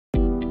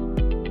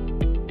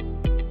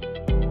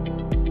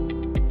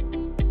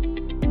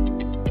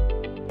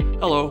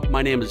Hello,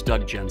 my name is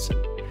Doug Jensen.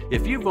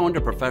 If you've owned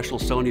a professional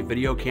Sony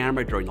video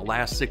camera during the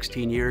last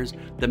 16 years,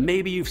 then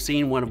maybe you've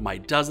seen one of my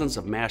dozens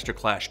of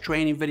masterclass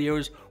training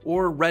videos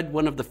or read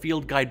one of the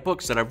field guide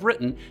books that I've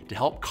written to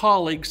help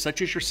colleagues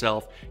such as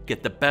yourself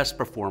get the best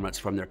performance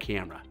from their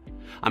camera.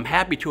 I'm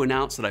happy to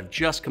announce that I've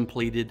just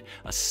completed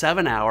a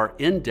 7-hour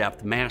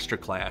in-depth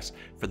masterclass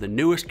for the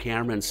newest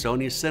camera in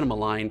Sony's cinema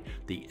line,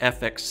 the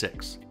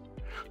FX6.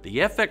 The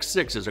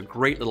FX6 is a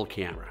great little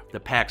camera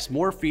that packs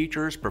more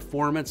features,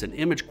 performance, and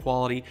image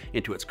quality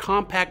into its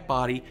compact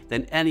body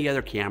than any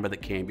other camera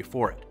that came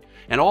before it,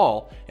 and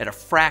all at a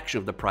fraction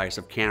of the price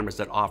of cameras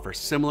that offer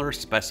similar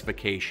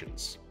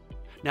specifications.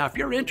 Now, if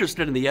you're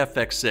interested in the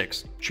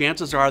FX6,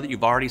 chances are that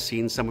you've already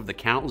seen some of the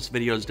countless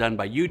videos done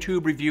by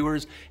YouTube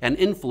reviewers and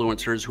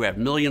influencers who have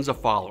millions of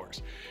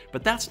followers.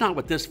 But that's not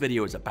what this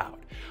video is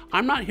about.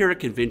 I'm not here to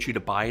convince you to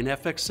buy an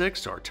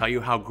FX6 or tell you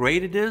how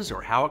great it is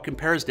or how it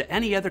compares to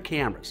any other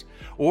cameras,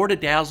 or to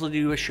dazzle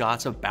you with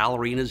shots of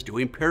ballerinas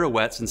doing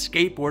pirouettes and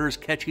skateboarders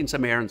catching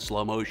some air in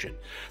slow motion.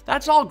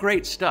 That's all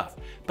great stuff,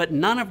 but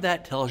none of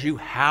that tells you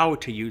how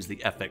to use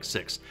the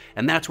FX6,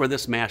 and that's where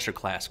this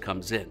masterclass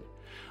comes in.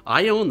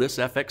 I own this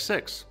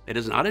FX6. It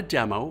is not a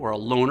demo or a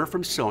loaner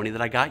from Sony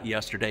that I got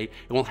yesterday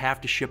and will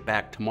have to ship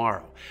back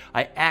tomorrow.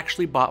 I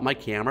actually bought my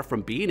camera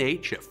from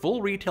B&H at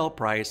full retail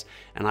price,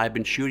 and I've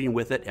been shooting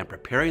with it and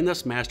preparing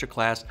this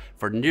masterclass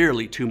for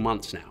nearly 2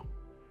 months now.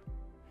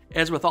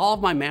 As with all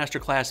of my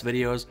masterclass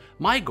videos,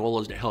 my goal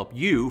is to help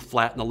you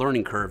flatten the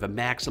learning curve and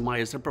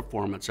maximize the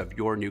performance of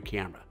your new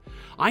camera.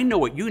 I know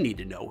what you need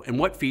to know and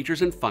what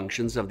features and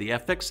functions of the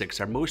FX6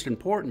 are most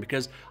important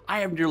because I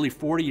have nearly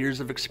 40 years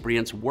of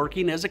experience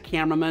working as a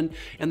cameraman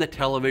in the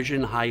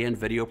television high-end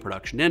video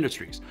production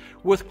industries,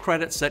 with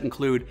credits that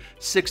include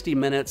 60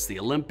 Minutes, The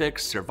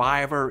Olympics,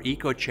 Survivor,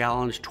 Eco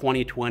Challenge,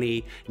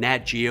 2020, Nat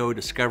Geo,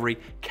 Discovery,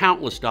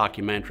 countless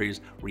documentaries,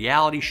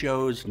 reality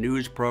shows,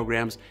 news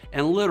programs,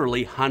 and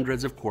literally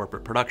hundreds of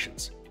corporate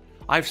productions.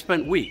 I've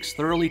spent weeks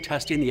thoroughly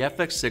testing the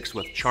FX6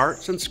 with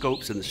charts and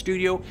scopes in the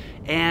studio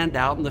and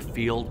out in the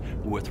field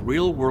with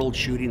real-world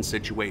shooting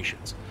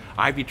situations.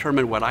 I've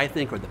determined what I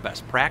think are the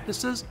best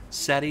practices,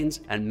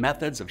 settings, and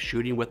methods of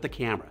shooting with the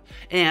camera.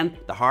 And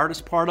the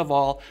hardest part of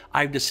all,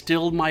 I've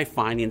distilled my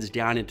findings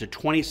down into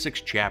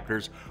 26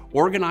 chapters,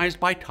 organized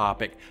by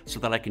topic, so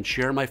that I can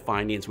share my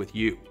findings with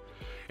you.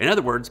 In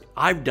other words,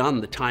 I've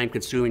done the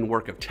time-consuming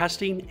work of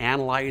testing,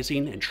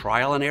 analyzing, and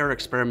trial and error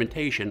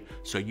experimentation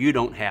so you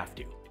don't have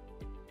to.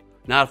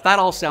 Now, if that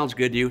all sounds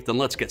good to you, then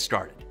let's get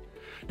started.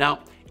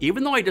 Now,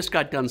 even though I just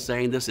got done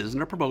saying this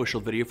isn't a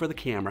promotional video for the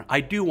camera, I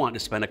do want to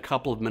spend a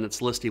couple of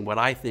minutes listing what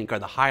I think are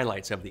the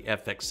highlights of the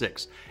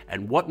FX6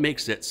 and what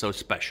makes it so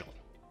special.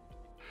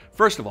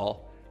 First of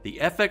all, the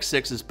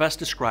FX6 is best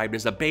described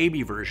as a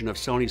baby version of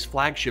Sony's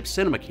flagship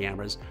cinema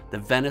cameras, the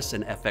Venice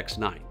and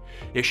FX9.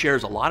 It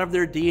shares a lot of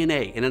their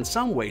DNA and in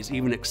some ways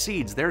even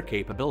exceeds their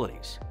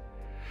capabilities.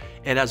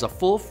 It has a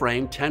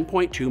full-frame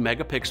 10.2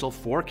 megapixel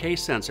 4K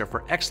sensor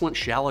for excellent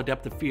shallow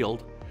depth of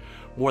field,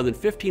 more than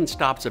 15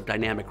 stops of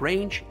dynamic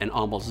range, and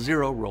almost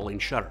zero rolling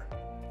shutter.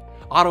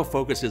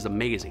 Autofocus is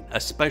amazing,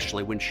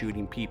 especially when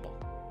shooting people.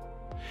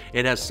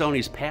 It has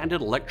Sony's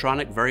patented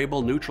electronic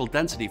variable neutral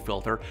density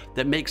filter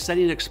that makes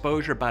setting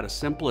exposure about as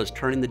simple as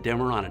turning the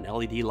dimmer on an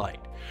LED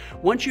light.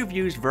 Once you've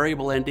used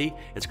variable ND,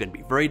 it's going to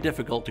be very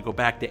difficult to go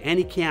back to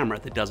any camera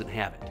that doesn't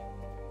have it.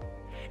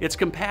 It's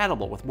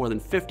compatible with more than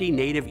 50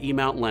 native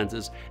E-mount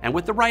lenses, and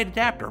with the right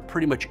adapter,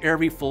 pretty much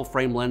every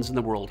full-frame lens in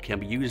the world can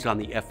be used on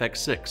the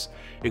FX6,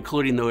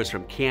 including those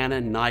from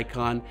Canon,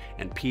 Nikon,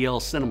 and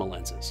PL Cinema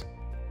lenses.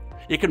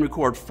 It can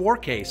record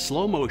 4K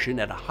slow motion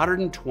at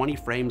 120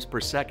 frames per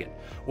second,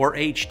 or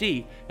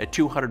HD at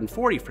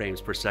 240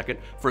 frames per second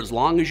for as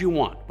long as you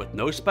want, with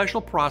no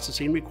special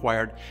processing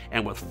required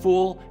and with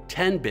full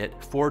 10-bit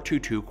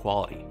 422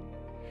 quality.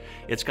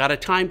 It's got a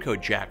timecode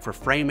jack for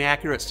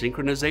frame-accurate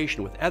synchronization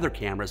with other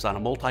cameras on a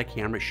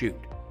multi-camera shoot.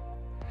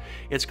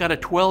 It's got a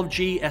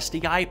 12G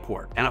SDI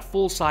port and a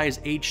full-size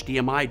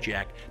HDMI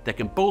jack that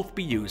can both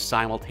be used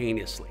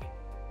simultaneously.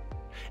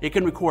 It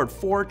can record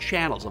 4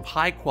 channels of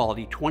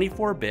high-quality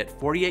 24-bit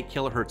 48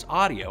 kHz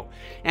audio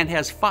and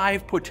has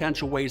 5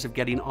 potential ways of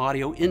getting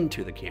audio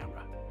into the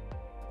camera.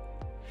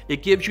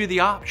 It gives you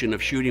the option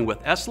of shooting with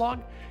S-Log,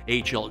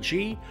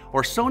 HLG,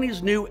 or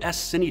Sony's new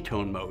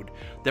s-cinetone mode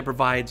that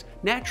provides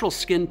natural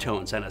skin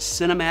tones and a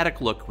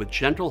cinematic look with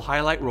gentle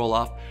highlight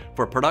roll-off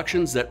for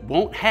productions that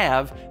won't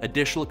have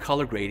additional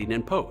color grading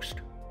in post.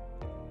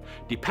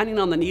 Depending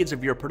on the needs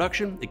of your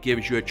production, it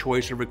gives you a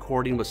choice of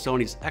recording with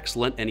Sony's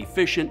excellent and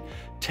efficient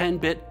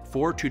 10-bit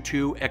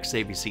 422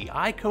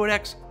 XAVC-I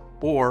codecs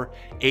or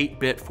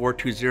 8-bit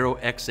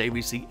 420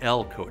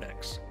 XAVC-L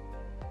codecs.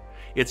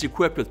 It's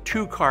equipped with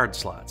 2 card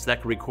slots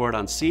that can record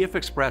on CF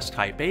Express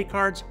Type A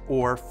cards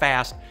or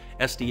fast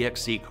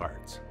SDXC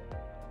cards.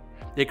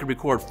 It can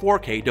record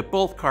 4K to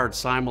both cards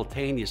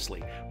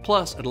simultaneously,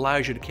 plus it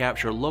allows you to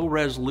capture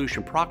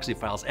low-resolution PROXY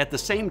files at the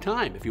same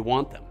time if you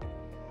want them.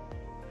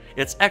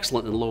 It's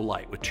excellent in low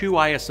light with 2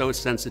 ISO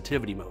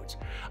sensitivity modes.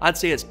 I'd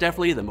say it's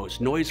definitely the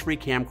most noise-free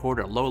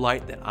camcorder in low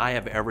light that I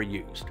have ever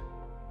used.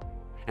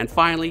 And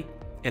finally,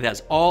 it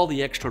has all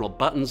the external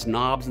buttons,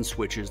 knobs, and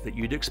switches that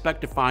you'd expect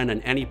to find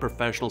on any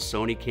professional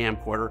Sony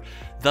camcorder,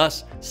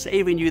 thus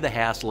saving you the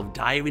hassle of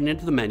diving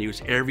into the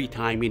menus every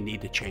time you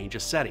need to change a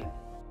setting.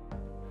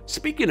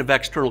 Speaking of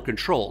external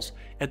controls,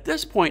 at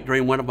this point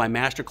during one of my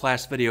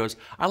masterclass videos,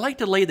 I like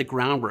to lay the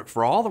groundwork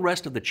for all the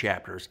rest of the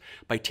chapters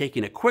by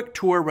taking a quick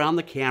tour around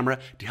the camera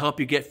to help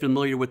you get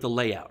familiar with the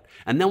layout,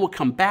 and then we'll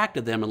come back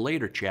to them in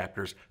later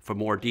chapters for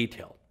more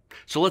detail.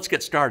 So let's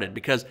get started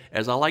because,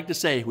 as I like to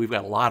say, we've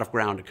got a lot of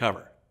ground to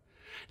cover.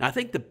 Now, I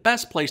think the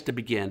best place to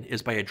begin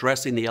is by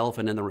addressing the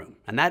elephant in the room,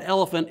 and that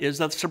elephant is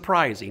the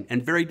surprising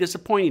and very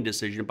disappointing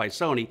decision by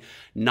Sony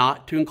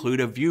not to include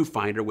a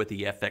viewfinder with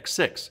the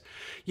FX6.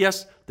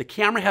 Yes, the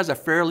camera has a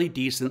fairly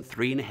decent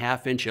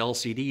 3.5-inch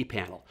LCD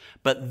panel,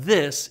 but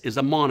this is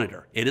a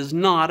monitor. It is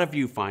not a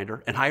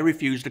viewfinder, and I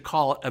refuse to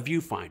call it a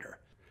viewfinder.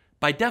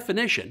 By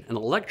definition, an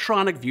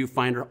electronic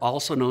viewfinder,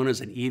 also known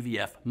as an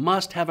EVF,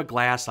 must have a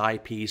glass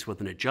eyepiece with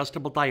an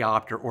adjustable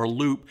diopter or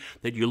loop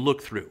that you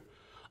look through.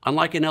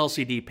 Unlike an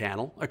LCD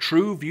panel, a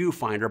true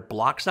viewfinder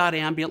blocks out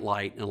ambient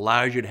light and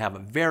allows you to have a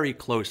very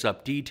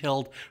close-up,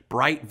 detailed,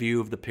 bright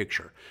view of the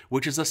picture,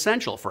 which is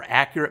essential for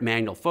accurate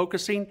manual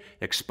focusing,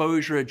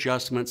 exposure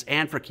adjustments,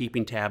 and for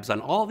keeping tabs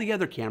on all the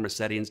other camera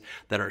settings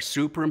that are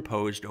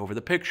superimposed over the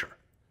picture.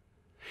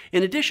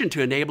 In addition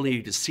to enabling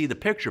you to see the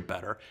picture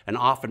better, an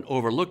often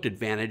overlooked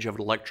advantage of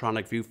an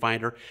electronic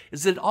viewfinder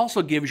is that it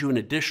also gives you an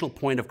additional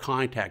point of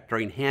contact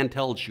during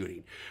handheld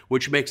shooting,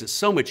 which makes it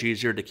so much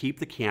easier to keep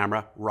the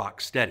camera rock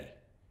steady.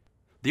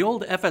 The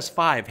old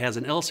FS5 has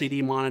an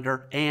LCD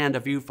monitor and a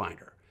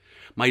viewfinder.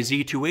 My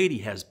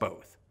Z280 has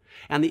both.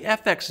 And the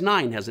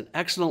FX9 has an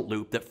excellent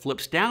loop that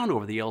flips down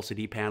over the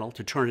LCD panel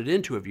to turn it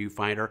into a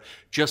viewfinder,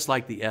 just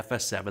like the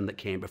FS7 that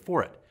came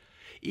before it.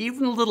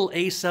 Even the little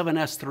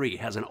A7S III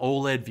has an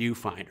OLED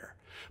viewfinder,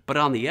 but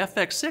on the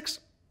FX6,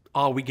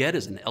 all we get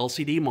is an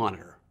LCD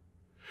monitor.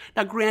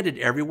 Now granted,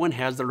 everyone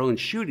has their own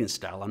shooting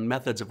style and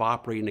methods of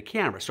operating the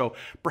camera, so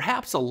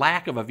perhaps a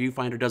lack of a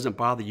viewfinder doesn't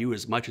bother you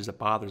as much as it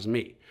bothers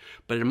me.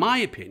 But in my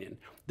opinion,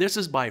 this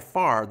is by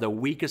far the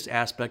weakest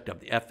aspect of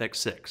the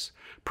FX6.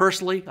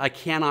 Personally, I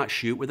cannot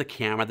shoot with a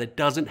camera that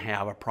doesn't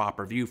have a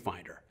proper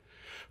viewfinder.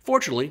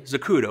 Fortunately,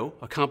 Zacuto,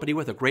 a company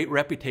with a great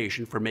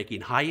reputation for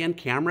making high-end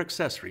camera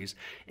accessories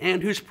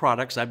and whose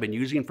products I've been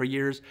using for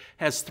years,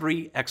 has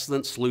 3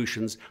 excellent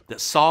solutions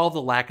that solve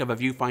the lack of a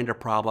viewfinder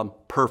problem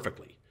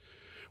perfectly.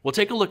 We'll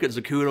take a look at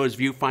Zacuto's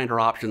viewfinder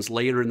options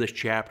later in this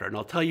chapter, and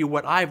I'll tell you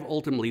what I've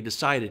ultimately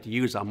decided to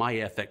use on my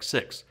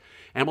FX6.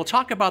 And we'll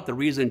talk about the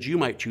reasons you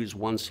might choose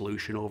one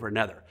solution over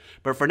another.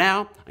 But for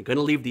now, I'm going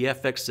to leave the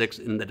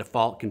FX6 in the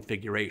default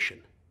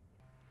configuration.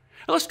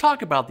 Now let's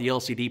talk about the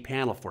LCD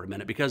panel for a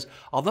minute because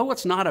although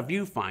it's not a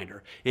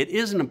viewfinder, it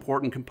is an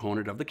important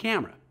component of the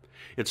camera.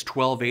 Its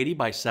 1280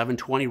 by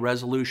 720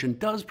 resolution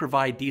does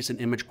provide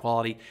decent image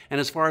quality, and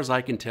as far as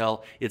I can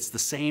tell, it's the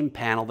same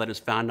panel that is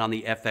found on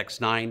the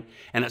FX9,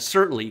 and it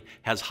certainly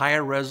has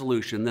higher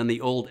resolution than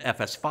the old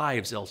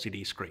FS5's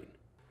LCD screen.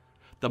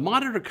 The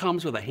monitor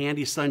comes with a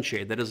handy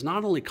sunshade that is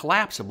not only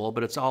collapsible,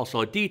 but it's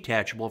also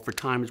detachable for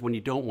times when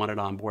you don't want it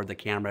on board the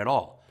camera at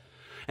all.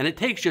 And it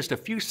takes just a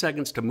few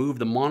seconds to move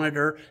the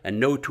monitor and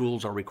no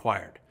tools are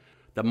required.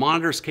 The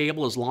monitor's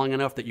cable is long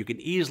enough that you can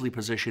easily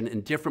position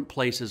in different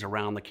places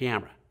around the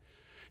camera.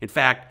 In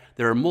fact,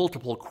 there are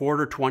multiple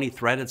 1/4-20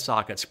 threaded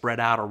sockets spread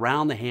out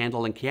around the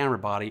handle and camera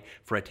body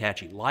for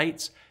attaching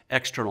lights,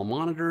 external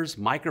monitors,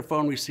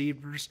 microphone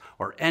receivers,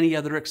 or any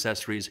other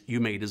accessories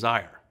you may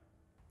desire.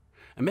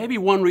 And maybe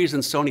one reason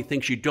Sony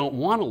thinks you don't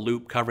want a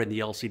loop covering the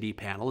LCD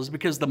panel is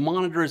because the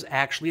monitor is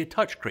actually a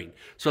touchscreen.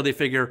 So they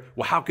figure,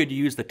 well, how could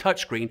you use the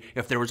touchscreen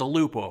if there was a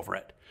loop over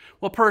it?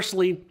 Well,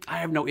 personally, I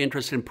have no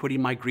interest in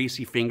putting my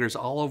greasy fingers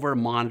all over a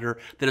monitor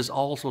that is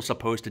also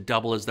supposed to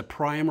double as the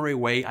primary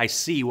way I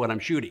see what I'm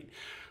shooting.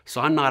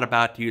 So I'm not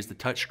about to use the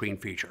touchscreen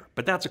feature,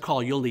 but that's a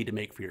call you'll need to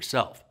make for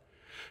yourself.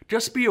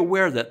 Just be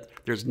aware that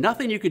there's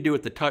nothing you can do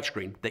with the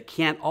touchscreen that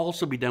can't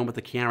also be done with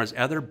the camera's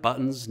other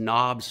buttons,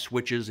 knobs,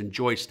 switches, and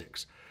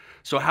joysticks.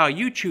 So how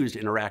you choose to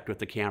interact with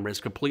the camera is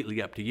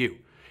completely up to you.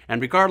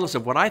 And regardless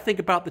of what I think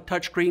about the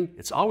touchscreen,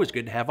 it's always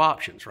good to have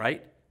options,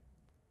 right?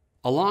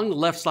 Along the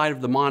left side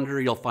of the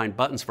monitor, you'll find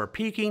buttons for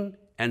peaking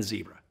and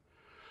zebra.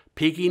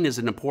 Peaking is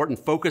an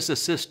important focus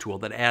assist tool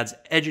that adds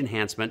edge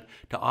enhancement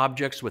to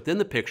objects within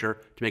the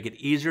picture to make it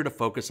easier to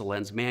focus a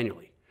lens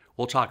manually.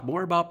 We'll talk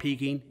more about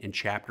peaking in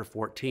Chapter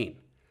 14.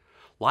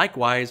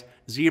 Likewise,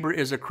 Zebra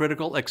is a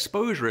critical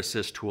exposure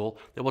assist tool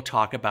that we'll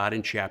talk about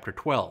in Chapter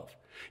 12.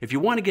 If you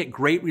want to get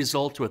great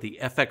results with the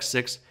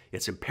FX6,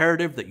 it's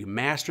imperative that you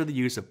master the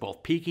use of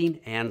both peaking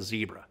and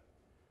Zebra.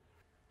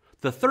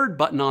 The third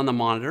button on the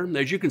monitor,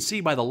 as you can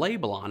see by the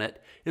label on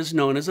it, is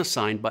known as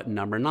assign button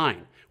number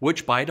 9,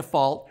 which by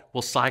default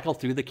will cycle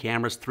through the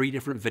camera's 3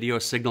 different video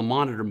signal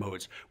monitor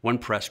modes when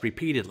pressed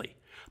repeatedly.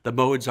 The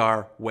modes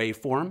are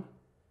waveform,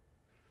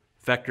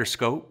 vector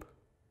scope,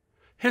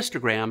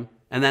 histogram,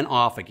 and then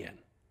off again.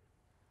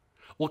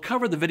 We'll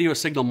cover the video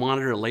signal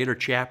monitor in later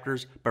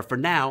chapters, but for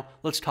now,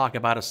 let's talk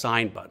about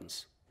assign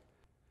buttons.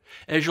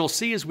 As you'll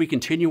see as we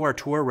continue our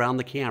tour around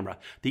the camera,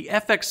 the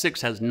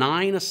FX6 has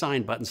 9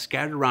 assign buttons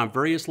scattered around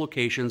various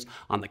locations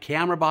on the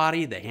camera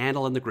body, the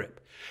handle, and the grip.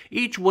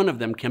 Each one of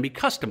them can be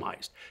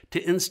customized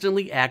to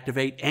instantly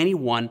activate any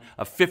one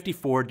of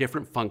 54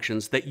 different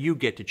functions that you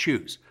get to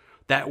choose.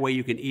 That way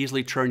you can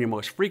easily turn your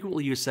most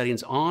frequently used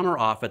settings on or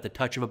off at the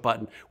touch of a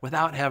button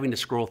without having to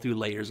scroll through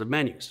layers of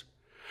menus.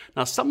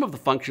 Now, some of the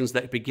functions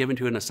that can be given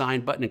to an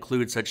assigned button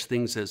include such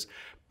things as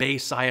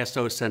base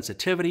ISO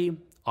sensitivity,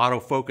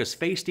 autofocus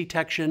face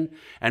detection,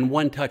 and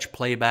one-touch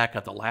playback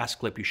of the last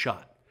clip you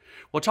shot.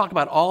 We'll talk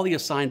about all the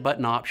assigned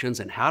button options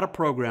and how to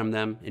program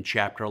them in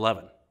Chapter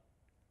 11.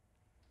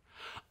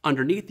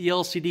 Underneath the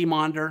LCD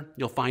monitor,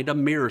 you'll find a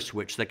mirror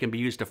switch that can be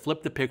used to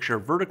flip the picture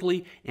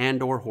vertically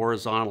and/or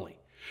horizontally.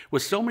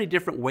 With so many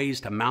different ways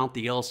to mount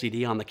the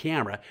LCD on the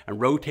camera and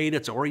rotate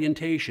its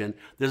orientation,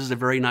 this is a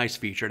very nice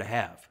feature to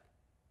have.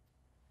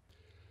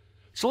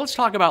 So let's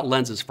talk about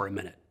lenses for a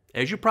minute.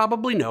 As you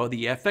probably know,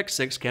 the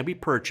FX6 can be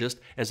purchased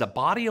as a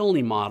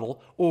body-only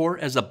model or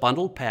as a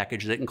bundled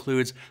package that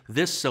includes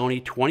this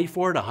Sony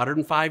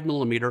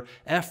 24-105mm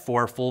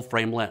f4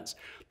 full-frame lens.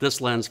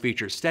 This lens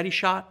features steady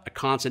shot, a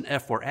constant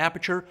f4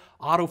 aperture,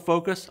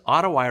 autofocus,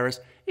 auto iris,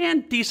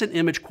 and decent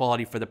image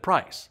quality for the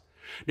price.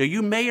 Now,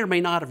 you may or may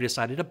not have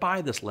decided to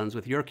buy this lens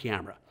with your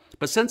camera,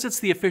 but since it's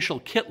the official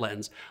kit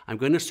lens, I'm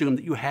going to assume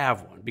that you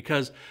have one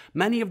because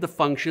many of the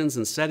functions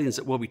and settings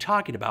that we'll be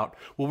talking about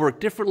will work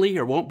differently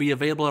or won't be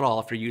available at all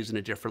if you're using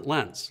a different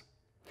lens.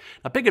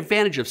 A big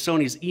advantage of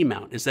Sony's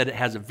E-mount is that it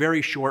has a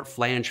very short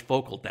flange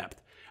focal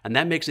depth, and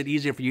that makes it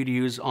easier for you to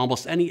use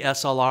almost any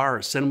SLR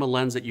or cinema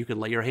lens that you can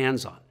lay your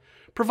hands on,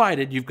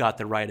 provided you've got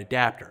the right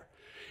adapter.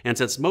 And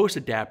since most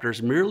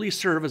adapters merely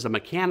serve as a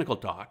mechanical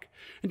dock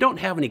and don't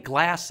have any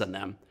glass in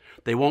them,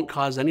 they won't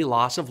cause any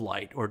loss of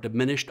light or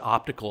diminished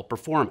optical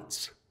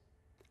performance.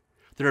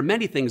 There are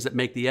many things that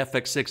make the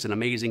FX6 an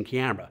amazing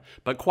camera,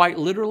 but quite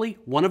literally,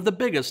 one of the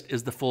biggest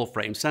is the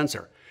full-frame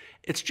sensor.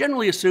 It's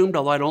generally assumed,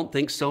 although I don't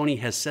think Sony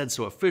has said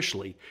so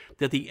officially,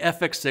 that the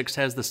FX6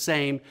 has the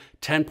same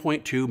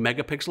 10.2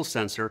 megapixel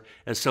sensor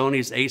as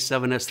Sony's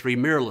a7S III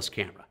mirrorless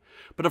camera.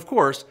 But of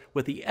course,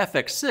 with the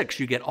FX6,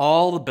 you get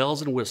all the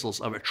bells and whistles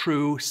of a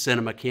true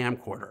cinema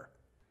camcorder.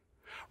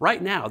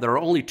 Right now, there are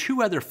only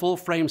 2 other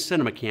full-frame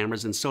cinema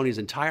cameras in Sony's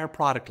entire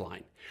product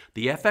line,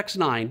 the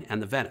FX9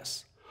 and the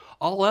Venice.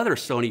 All other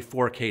Sony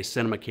 4K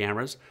cinema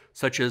cameras,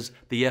 such as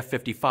the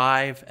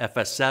F55,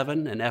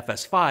 FS7, and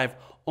FS5,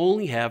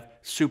 only have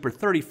Super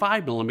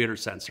 35mm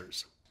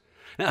sensors.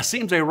 Now, it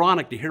seems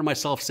ironic to hear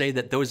myself say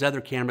that those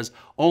other cameras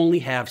only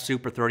have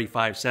Super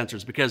 35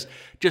 sensors because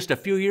just a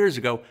few years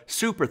ago,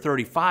 Super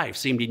 35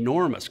 seemed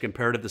enormous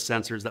compared to the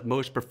sensors that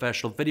most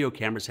professional video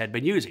cameras had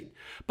been using.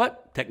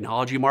 But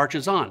technology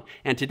marches on,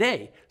 and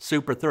today,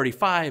 Super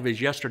 35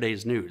 is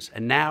yesterday's news,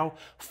 and now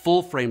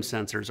full-frame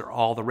sensors are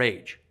all the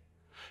rage.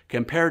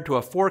 Compared to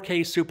a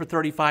 4K Super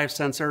 35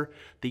 sensor,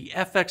 the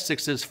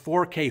FX6's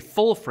 4K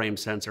full-frame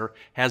sensor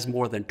has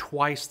more than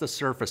twice the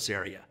surface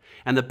area.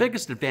 And the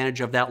biggest advantage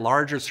of that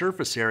larger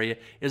surface area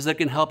is that it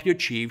can help you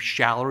achieve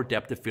shallower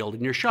depth of field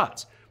in your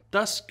shots,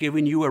 thus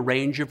giving you a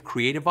range of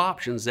creative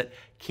options that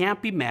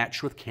can't be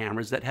matched with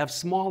cameras that have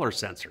smaller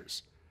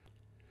sensors.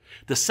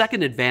 The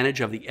second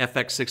advantage of the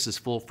FX6's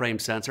full-frame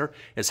sensor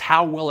is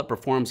how well it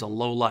performs in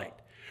low light.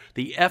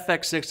 The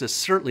FX6 is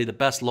certainly the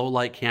best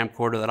low-light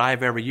camcorder that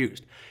I've ever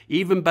used,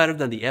 even better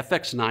than the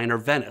FX9 or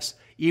Venice,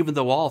 even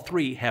though all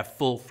 3 have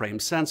full-frame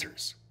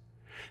sensors.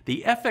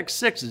 The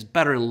FX6 is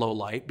better in low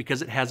light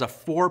because it has a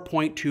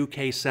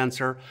 4.2K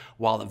sensor,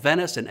 while the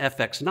Venice and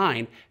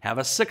FX9 have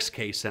a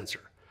 6K sensor.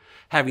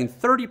 Having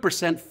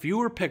 30%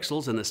 fewer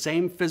pixels in the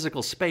same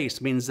physical space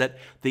means that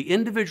the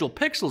individual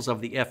pixels of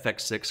the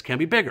FX6 can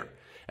be bigger,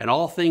 and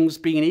all things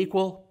being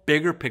equal,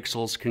 bigger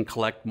pixels can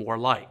collect more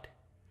light.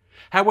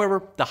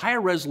 However, the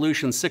higher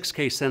resolution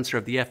 6K sensor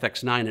of the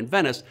FX9 and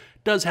Venice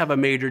does have a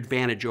major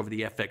advantage over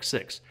the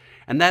FX6,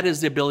 and that is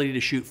the ability to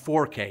shoot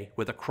 4K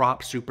with a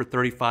cropped Super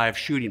 35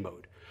 shooting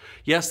mode.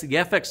 Yes, the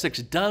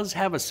FX6 does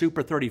have a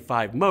Super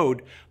 35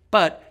 mode,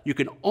 but you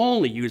can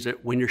only use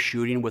it when you're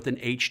shooting with an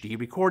HD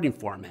recording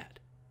format.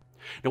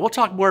 Now, we'll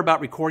talk more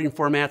about recording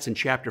formats in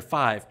Chapter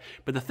 5,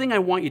 but the thing I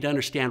want you to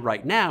understand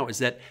right now is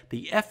that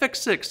the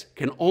FX6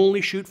 can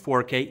only shoot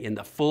 4K in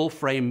the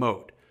full-frame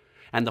mode,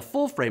 and the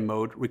full-frame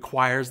mode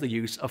requires the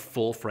use of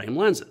full-frame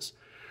lenses.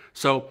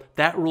 So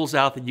that rules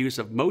out the use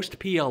of most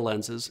PL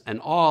lenses and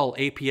all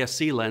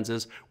APS-C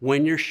lenses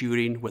when you're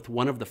shooting with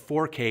one of the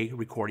 4K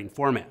recording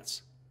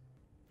formats.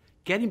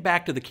 Getting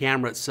back to the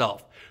camera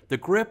itself, the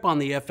grip on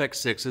the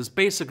FX6 is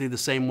basically the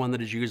same one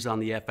that is used on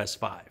the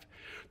FS5.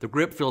 The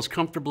grip feels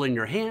comfortable in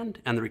your hand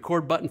and the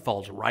record button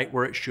falls right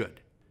where it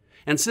should.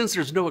 And since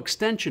there's no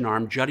extension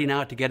arm jutting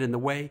out to get in the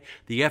way,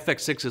 the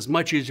FX6 is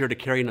much easier to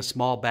carry in a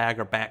small bag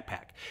or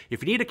backpack.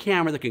 If you need a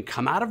camera that can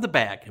come out of the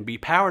bag and be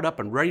powered up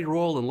and ready to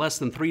roll in less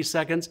than 3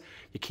 seconds,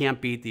 you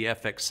can't beat the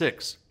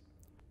FX6.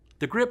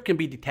 The grip can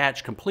be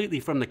detached completely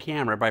from the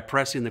camera by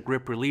pressing the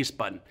grip release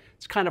button.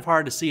 It's kind of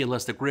hard to see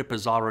unless the grip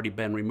has already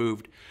been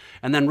removed,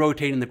 and then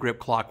rotating the grip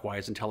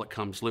clockwise until it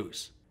comes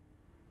loose.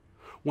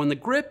 When the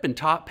grip and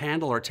top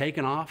handle are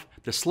taken off,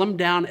 the slimmed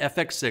down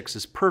FX6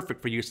 is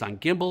perfect for use on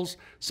gimbals,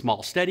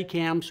 small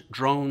Steadicams,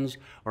 drones,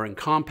 or in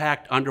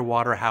compact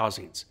underwater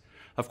housings.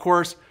 Of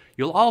course,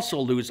 you'll also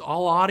lose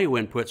all audio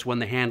inputs when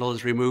the handle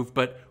is removed,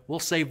 but we'll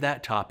save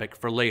that topic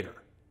for later.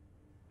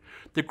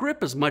 The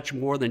grip is much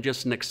more than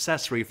just an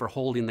accessory for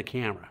holding the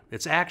camera.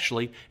 It's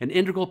actually an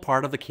integral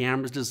part of the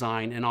camera's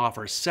design and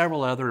offers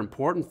several other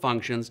important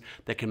functions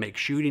that can make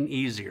shooting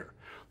easier.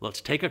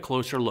 Let's take a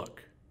closer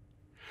look.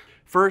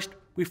 First,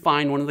 we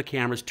find one of the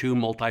camera's two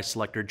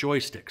multi-selector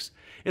joysticks.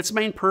 Its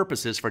main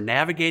purpose is for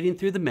navigating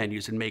through the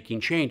menus and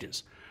making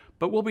changes,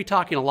 but we'll be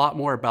talking a lot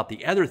more about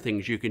the other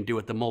things you can do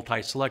with the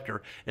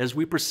multi-selector as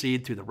we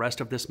proceed through the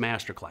rest of this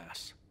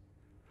masterclass.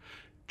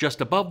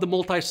 Just above the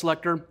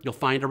multi-selector, you'll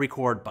find a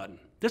record button.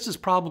 This is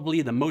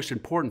probably the most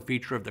important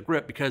feature of the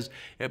grip because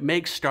it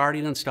makes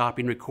starting and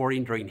stopping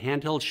recording during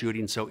handheld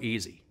shooting so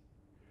easy.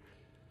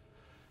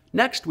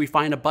 Next, we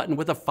find a button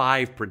with a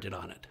 5 printed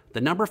on it. The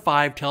number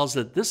 5 tells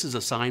that this is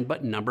assigned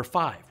button number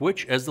 5,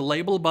 which, as the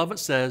label above it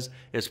says,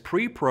 is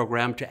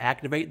pre-programmed to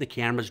activate the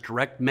camera's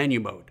direct menu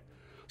mode.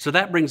 So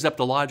that brings up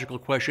the logical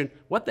question,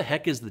 what the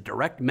heck is the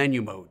direct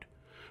menu mode?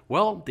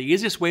 Well, the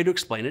easiest way to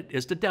explain it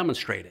is to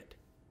demonstrate it.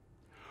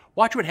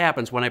 Watch what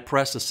happens when I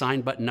press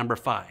assigned button number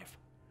 5.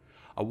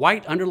 A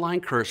white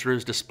underlined cursor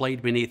is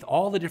displayed beneath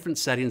all the different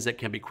settings that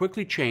can be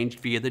quickly changed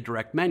via the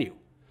direct menu.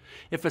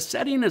 If a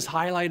setting is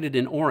highlighted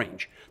in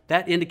orange,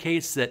 that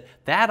indicates that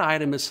that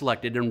item is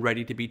selected and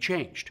ready to be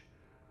changed.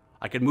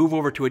 I can move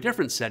over to a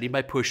different setting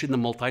by pushing the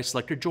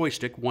multi-selector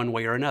joystick one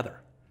way or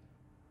another.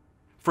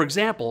 For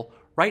example,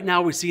 right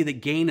now we see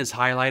that gain is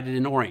highlighted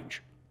in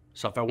orange.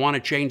 So if I want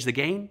to change the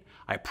gain,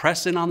 I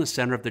press in on the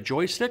center of the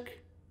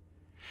joystick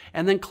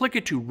and then click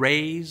it to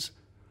raise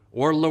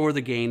or lower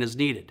the gain as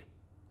needed.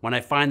 When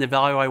I find the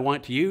value I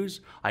want to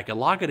use, I can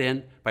lock it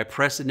in by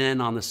pressing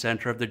in on the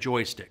center of the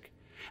joystick.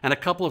 And a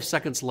couple of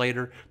seconds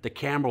later, the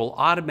camera will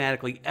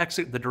automatically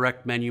exit the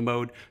direct menu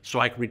mode so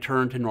I can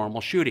return to normal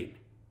shooting.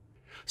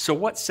 So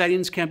what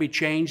settings can be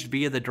changed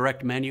via the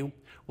direct menu?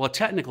 Well,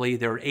 technically,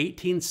 there are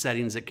 18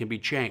 settings that can be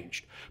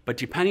changed, but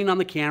depending on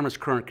the camera's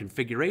current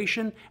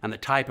configuration and the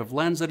type of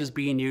lens that is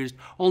being used,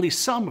 only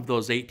some of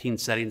those 18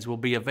 settings will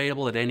be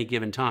available at any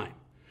given time.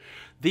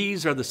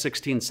 These are the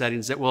 16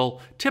 settings that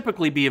will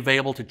typically be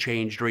available to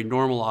change during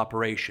normal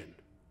operation.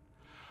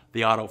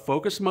 The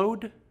autofocus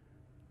mode,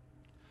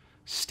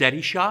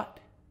 steady shot,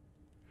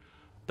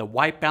 the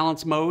white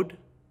balance mode,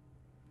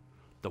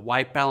 the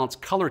white balance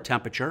color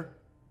temperature,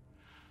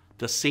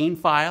 the scene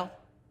file,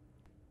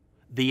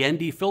 the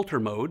ND filter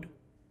mode,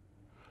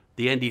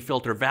 the ND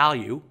filter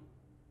value,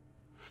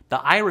 the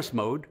iris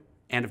mode,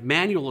 and if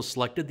manual is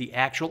selected, the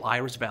actual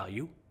iris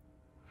value,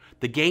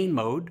 the gain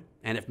mode,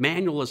 and if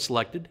manual is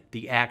selected,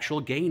 the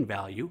actual gain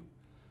value,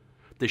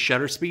 the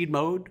shutter speed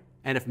mode,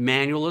 and if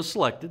manual is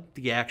selected,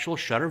 the actual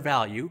shutter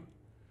value,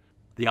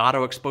 the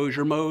auto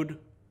exposure mode,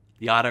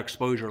 the auto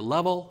exposure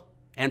level,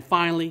 and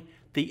finally,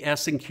 the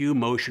S&Q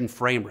motion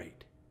frame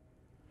rate.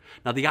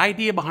 Now, the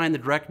idea behind the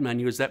direct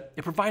menu is that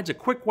it provides a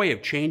quick way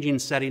of changing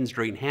settings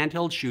during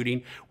handheld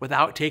shooting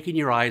without taking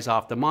your eyes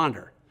off the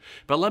monitor.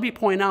 But let me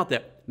point out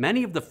that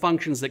many of the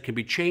functions that can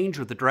be changed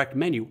with the direct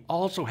menu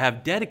also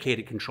have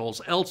dedicated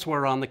controls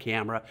elsewhere on the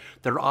camera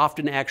that are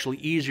often actually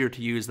easier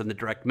to use than the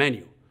direct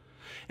menu.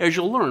 As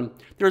you'll learn,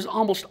 there's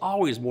almost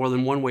always more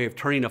than one way of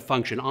turning a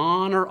function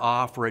on or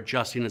off or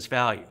adjusting its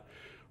value.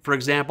 For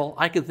example,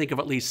 I can think of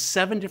at least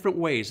 7 different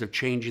ways of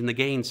changing the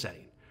gain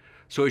setting.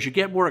 So as you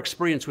get more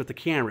experience with the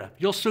camera,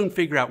 you'll soon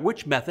figure out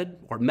which method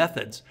or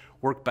methods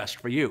work best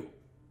for you.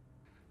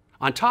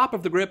 On top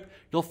of the grip,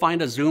 you'll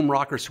find a zoom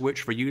rocker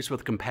switch for use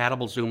with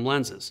compatible zoom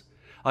lenses.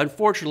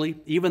 Unfortunately,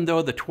 even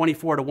though the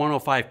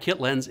 24-105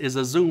 kit lens is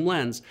a zoom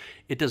lens,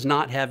 it does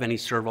not have any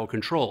servo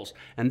controls,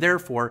 and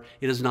therefore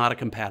it is not a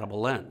compatible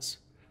lens.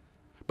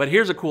 But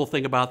here's a cool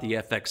thing about the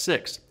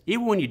FX6.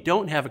 Even when you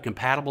don't have a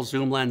compatible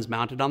zoom lens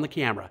mounted on the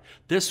camera,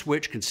 this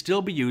switch can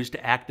still be used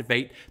to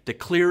activate the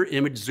clear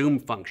image zoom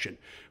function,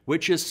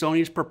 which is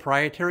Sony's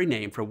proprietary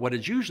name for what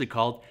is usually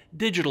called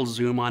digital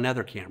zoom on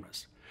other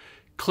cameras.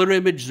 Clear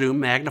image zoom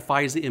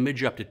magnifies the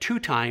image up to 2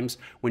 times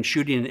when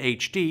shooting in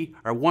HD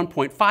or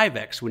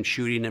 1.5x when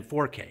shooting in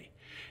 4K.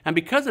 And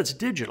because it's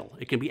digital,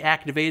 it can be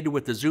activated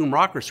with the zoom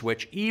rocker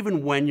switch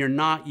even when you're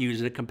not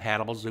using a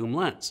compatible zoom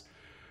lens.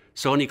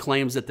 Sony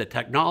claims that the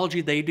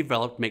technology they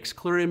developed makes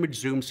clear image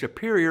zoom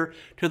superior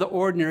to the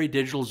ordinary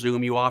digital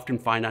zoom you often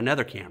find on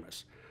other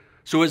cameras.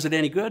 So is it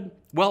any good?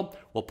 Well,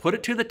 we'll put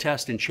it to the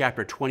test in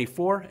Chapter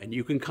 24 and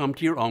you can come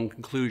to your own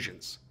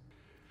conclusions.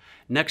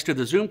 Next to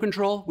the zoom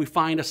control, we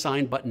find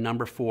assigned button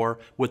number 4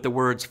 with the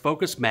words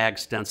Focus Mag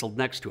stenciled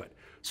next to it.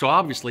 So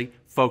obviously,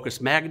 Focus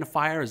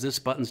Magnifier is this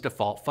button's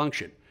default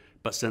function.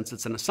 But since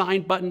it's an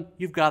assigned button,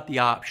 you've got the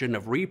option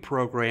of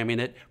reprogramming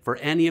it for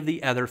any of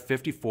the other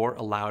 54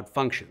 allowed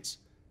functions.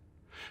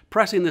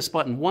 Pressing this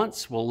button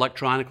once will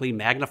electronically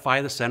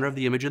magnify the center of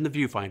the image in the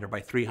viewfinder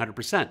by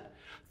 300%,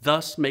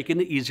 thus making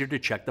it easier to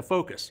check the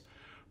focus.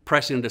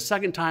 Pressing it a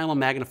second time will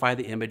magnify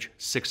the image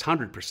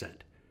 600%.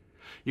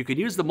 You can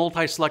use the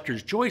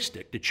multi-selector's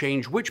joystick to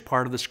change which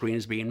part of the screen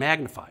is being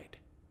magnified.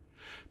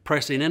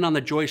 Pressing in on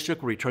the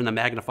joystick will return the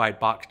magnified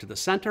box to the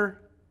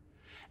center,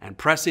 and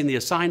pressing the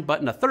Assign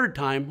button a third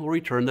time will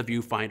return the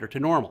viewfinder to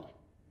normal.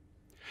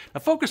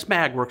 Now, Focus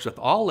Mag works with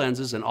all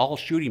lenses and all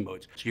shooting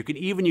modes, so you can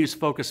even use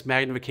focus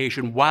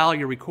magnification while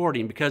you're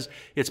recording because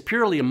it's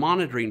purely a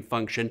monitoring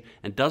function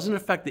and doesn't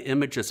affect the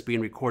image that's being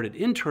recorded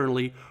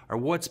internally or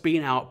what's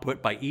being output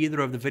by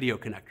either of the video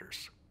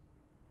connectors.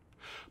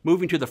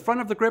 Moving to the front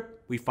of the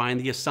grip, we find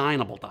the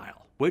assignable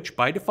dial, which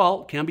by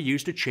default can be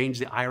used to change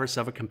the iris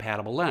of a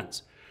compatible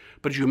lens.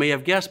 But as you may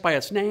have guessed by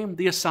its name,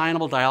 the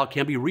assignable dial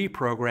can be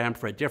reprogrammed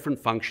for a different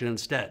function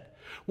instead,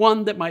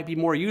 one that might be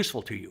more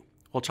useful to you.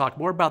 We'll talk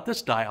more about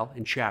this dial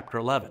in Chapter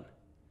 11.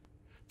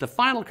 The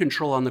final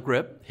control on the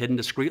grip, hidden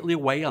discreetly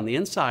away on the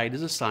inside,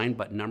 is Assign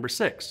button number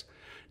 6.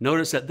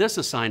 Notice that this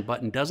Assign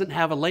button doesn't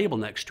have a label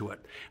next to it,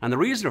 and the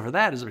reason for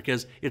that is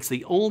because it's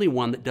the only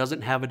one that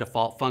doesn't have a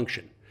default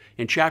function.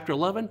 In Chapter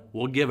 11,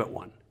 we'll give it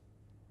one.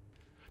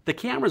 The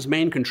camera's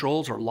main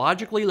controls are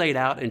logically laid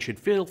out and should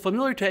feel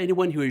familiar to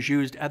anyone who has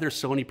used other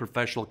Sony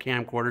professional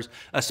camcorders,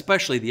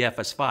 especially the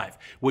FS5,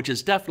 which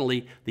is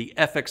definitely the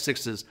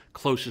FX6's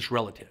closest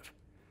relative.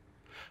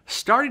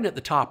 Starting at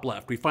the top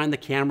left, we find the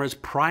camera's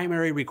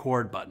primary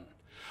record button.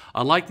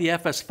 Unlike the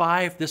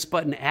FS5, this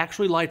button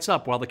actually lights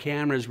up while the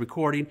camera is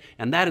recording,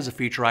 and that is a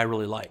feature I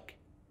really like.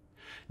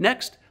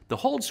 Next, the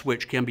hold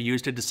switch can be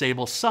used to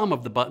disable some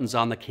of the buttons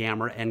on the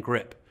camera and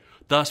grip,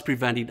 thus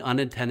preventing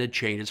unintended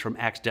changes from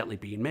accidentally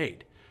being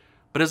made.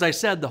 But as I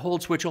said, the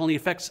hold switch only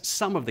affects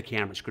some of the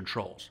camera's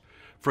controls.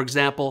 For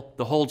example,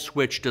 the hold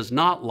switch does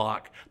not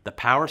lock the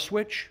power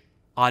switch,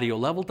 audio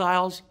level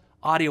dials,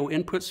 audio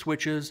input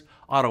switches,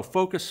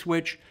 autofocus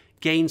switch,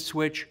 gain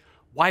switch,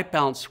 white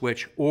balance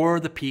switch, or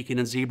the peak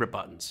and zebra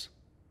buttons.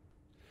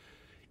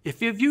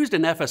 If you've used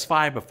an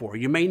FS5 before,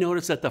 you may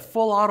notice that the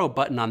full auto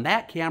button on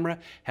that camera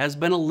has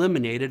been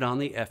eliminated on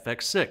the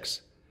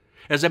FX6.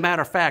 As a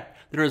matter of fact,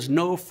 there is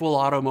no full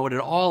auto mode at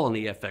all on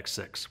the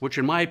FX6, which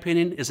in my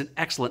opinion is an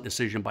excellent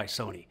decision by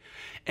Sony.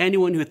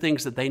 Anyone who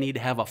thinks that they need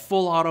to have a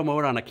full auto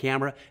mode on a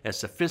camera as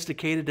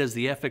sophisticated as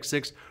the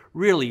FX6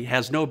 really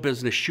has no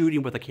business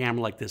shooting with a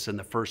camera like this in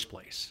the first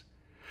place.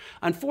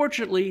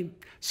 Unfortunately,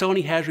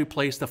 Sony has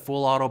replaced the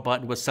full auto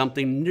button with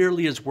something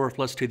nearly as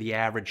worthless to the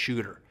average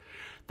shooter.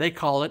 They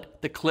call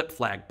it the clip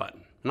flag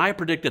button, and I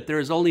predict that there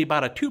is only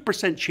about a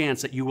 2%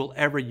 chance that you will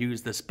ever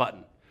use this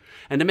button.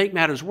 And to make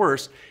matters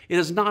worse, it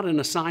is not an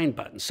Assign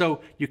button,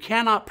 so you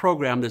cannot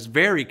program this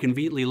very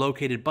conveniently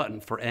located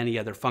button for any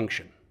other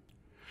function.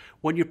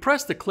 When you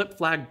press the clip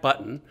flag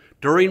button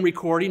during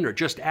recording or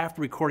just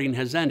after recording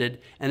has ended,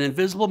 an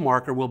invisible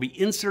marker will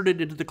be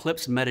inserted into the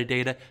clip's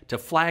metadata to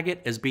flag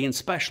it as being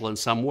special in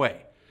some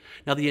way.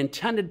 Now, the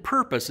intended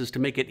purpose is to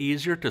make it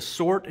easier to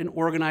sort and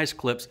organize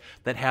clips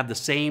that have the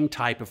same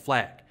type of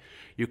flag.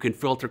 You can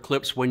filter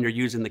clips when you're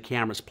using the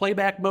camera's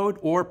playback mode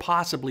or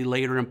possibly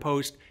later in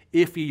post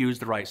if you use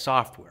the right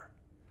software.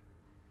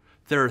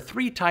 There are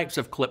 3 types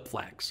of clip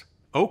flags: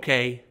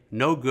 OK,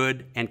 no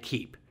good, and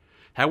keep.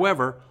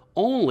 However,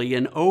 only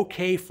an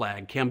OK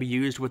flag can be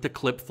used with the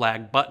clip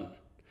flag button.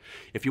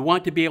 If you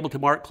want to be able to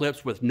mark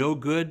clips with no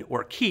good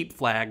or keep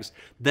flags,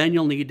 then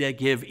you'll need to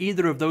give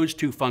either of those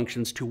 2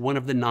 functions to one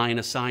of the 9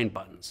 Assign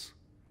buttons.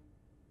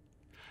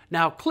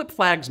 Now, clip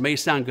flags may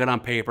sound good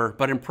on paper,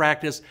 but in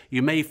practice,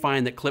 you may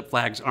find that clip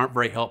flags aren't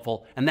very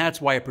helpful, and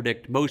that's why I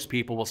predict most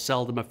people will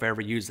seldom, if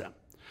ever, use them.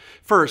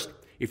 First,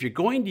 if you're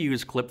going to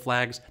use clip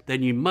flags,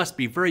 then you must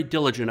be very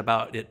diligent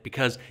about it,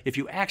 because if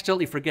you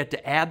accidentally forget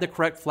to add the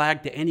correct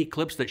flag to any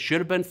clips that should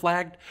have been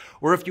flagged,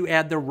 or if you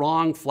add the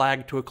wrong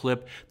flag to a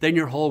clip, then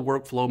your whole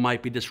workflow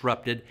might be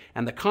disrupted,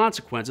 and the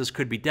consequences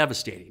could be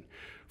devastating.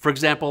 For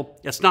example,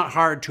 it's not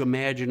hard to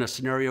imagine a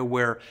scenario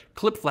where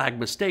clip flag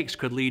mistakes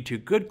could lead to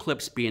good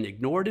clips being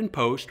ignored in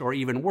post, or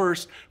even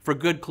worse, for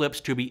good clips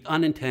to be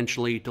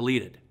unintentionally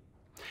deleted.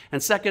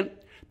 And second,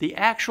 the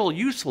actual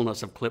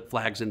usefulness of clip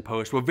flags in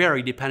post will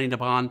vary depending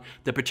upon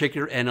the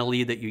particular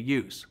NLE that you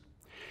use.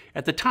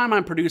 At the time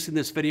I'm producing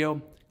this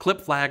video, clip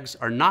flags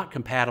are not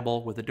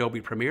compatible with Adobe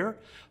Premiere,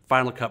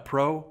 Final Cut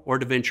Pro, or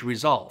DaVinci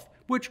Resolve,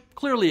 which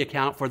clearly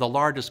account for the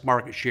largest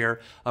market share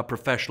of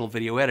professional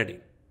video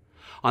editing.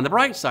 On the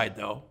bright side,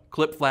 though,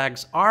 clip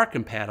flags are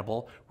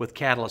compatible with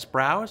Catalyst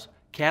Browse,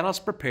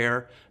 Catalyst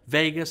Prepare,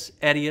 Vegas,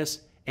 Edius,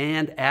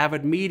 and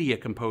Avid Media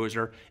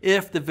Composer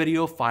if the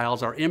video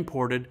files are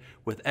imported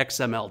with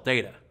XML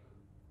data.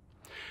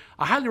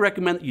 I highly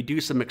recommend that you do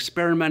some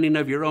experimenting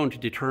of your own to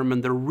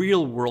determine the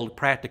real-world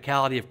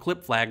practicality of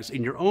clip flags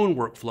in your own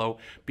workflow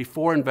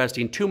before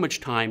investing too much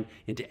time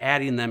into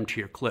adding them to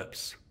your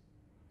clips.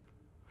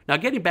 Now,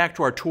 getting back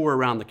to our tour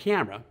around the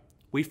camera,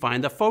 we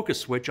find the focus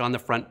switch on the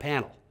front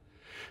panel.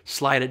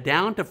 Slide it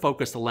down to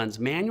focus the lens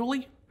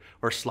manually,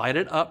 or slide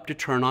it up to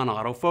turn on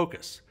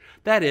autofocus.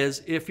 That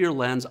is, if your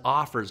lens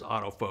offers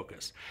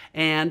autofocus,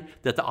 and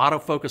that the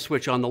autofocus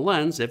switch on the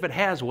lens, if it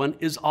has one,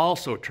 is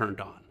also turned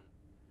on.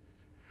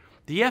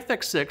 The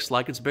FX6,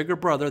 like its bigger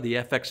brother, the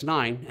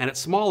FX9, and its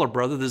smaller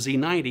brother, the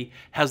Z90,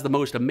 has the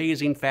most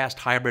amazing fast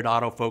hybrid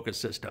autofocus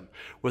system,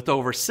 with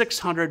over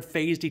 600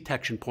 phase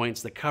detection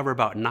points that cover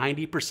about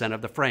 90%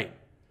 of the frame.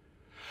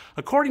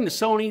 According to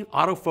Sony,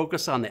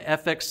 autofocus on the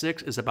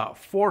FX6 is about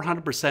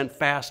 400%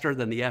 faster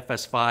than the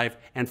FS5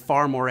 and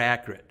far more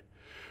accurate.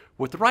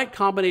 With the right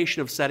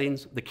combination of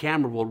settings, the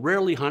camera will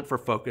rarely hunt for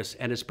focus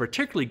and is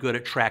particularly good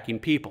at tracking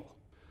people.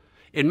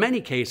 In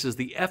many cases,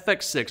 the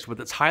FX6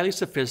 with its highly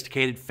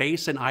sophisticated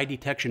face and eye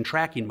detection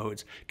tracking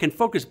modes can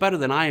focus better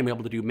than I am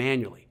able to do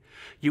manually.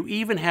 You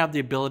even have the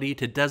ability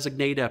to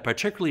designate a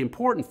particularly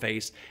important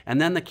face, and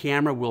then the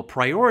camera will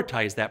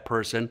prioritize that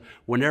person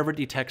whenever it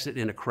detects it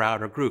in a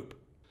crowd or group.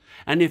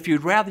 And if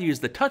you'd rather use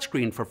the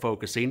touchscreen for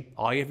focusing,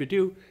 all you have to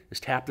do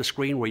is tap the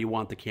screen where you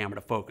want the camera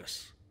to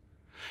focus.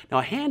 Now,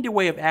 a handy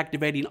way of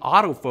activating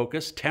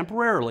autofocus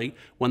temporarily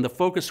when the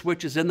focus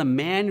switch is in the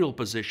manual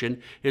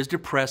position is to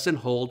press and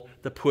hold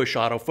the push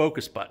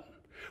autofocus button.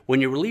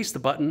 When you release the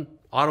button,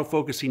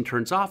 autofocusing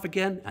turns off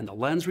again and the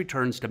lens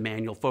returns to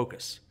manual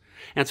focus.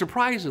 And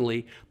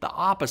surprisingly, the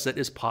opposite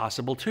is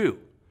possible too.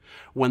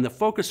 When the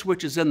focus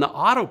switch is in the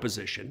auto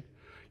position,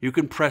 you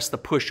can press the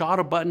push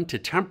auto button to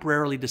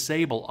temporarily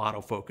disable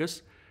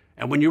autofocus,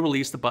 and when you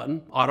release the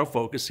button,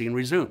 autofocusing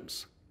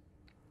resumes.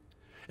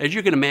 As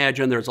you can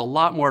imagine, there's a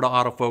lot more to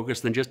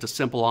autofocus than just a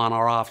simple on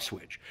or off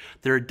switch.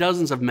 There are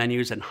dozens of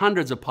menus and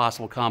hundreds of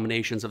possible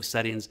combinations of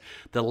settings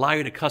that allow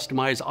you to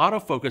customize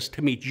autofocus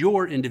to meet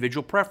your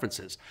individual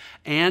preferences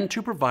and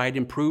to provide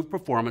improved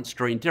performance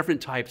during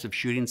different types of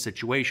shooting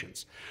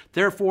situations.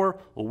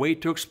 Therefore, we'll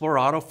wait to explore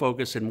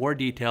autofocus in more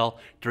detail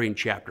during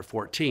Chapter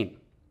 14.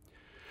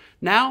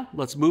 Now,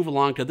 let's move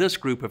along to this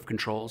group of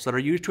controls that are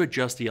used to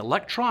adjust the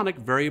electronic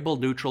variable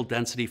neutral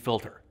density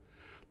filter.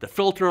 The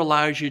filter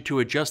allows you to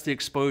adjust the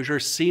exposure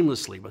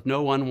seamlessly with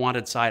no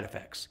unwanted side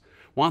effects.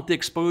 Want the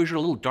exposure a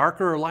little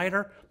darker or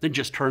lighter? Then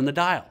just turn the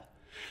dial.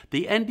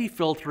 The ND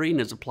filtering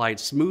is applied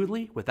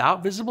smoothly,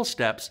 without visible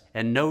steps,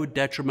 and no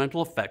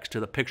detrimental effects to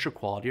the picture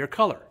quality or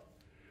color.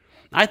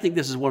 I think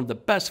this is one of the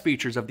best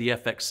features of the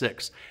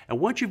FX6,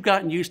 and once you've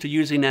gotten used to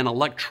using an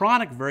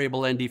electronic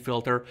variable ND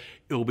filter,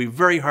 it will be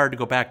very hard to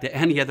go back to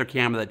any other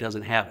camera that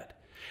doesn't have it.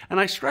 And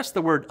I stress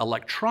the word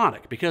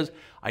electronic because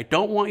I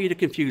don't want you to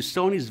confuse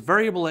Sony's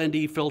variable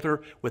ND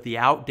filter with the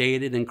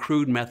outdated and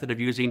crude method of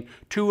using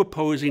two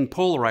opposing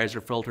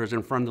polarizer filters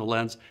in front of the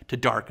lens to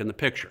darken the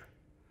picture.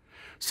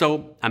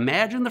 So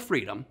imagine the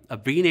freedom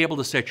of being able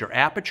to set your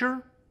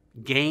aperture,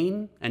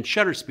 gain, and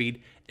shutter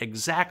speed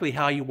exactly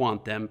how you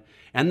want them,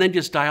 and then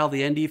just dial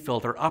the ND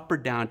filter up or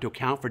down to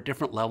account for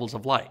different levels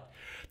of light.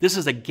 This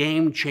is a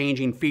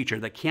game-changing feature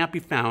that can't be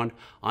found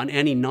on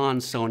any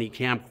non-Sony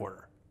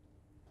camcorder.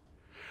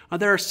 Now,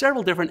 there are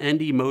several different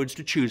ND modes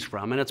to choose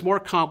from, and it's more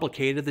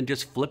complicated than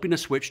just flipping a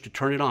switch to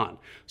turn it on.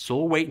 So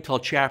we'll wait until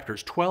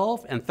chapters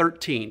 12 and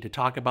 13 to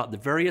talk about the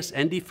various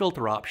ND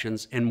filter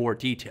options in more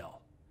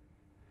detail.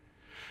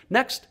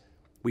 Next,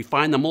 we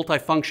find the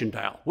multifunction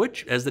dial,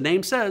 which, as the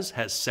name says,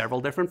 has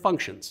several different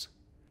functions.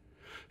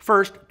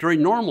 First,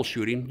 during normal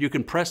shooting, you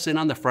can press in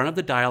on the front of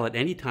the dial at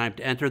any time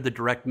to enter the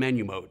direct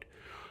menu mode.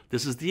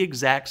 This is the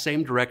exact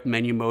same direct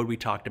menu mode we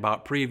talked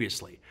about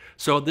previously.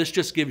 So this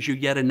just gives you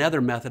yet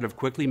another method of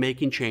quickly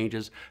making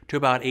changes to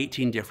about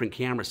 18 different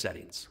camera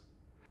settings.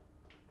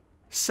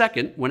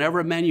 Second,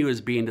 whenever a menu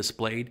is being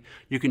displayed,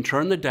 you can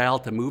turn the dial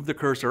to move the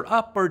cursor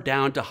up or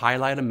down to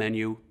highlight a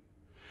menu,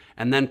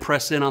 and then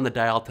press in on the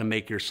dial to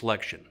make your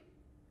selection.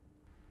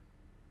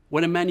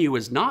 When a menu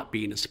is not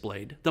being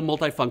displayed, the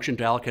multifunction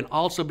dial can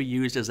also be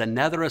used as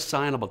another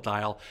assignable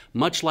dial,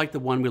 much like the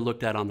one we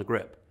looked at on the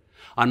grip.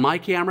 On my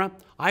camera,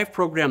 I've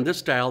programmed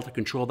this dial to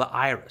control the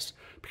iris,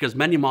 because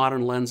many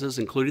modern lenses,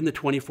 including the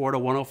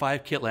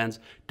 24-105 kit lens,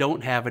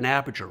 don't have an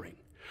aperture ring.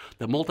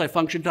 The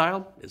multifunction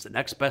dial is the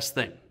next best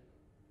thing.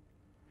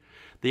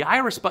 The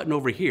iris button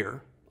over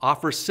here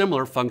offers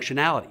similar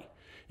functionality.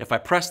 If I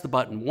press the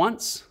button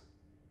once,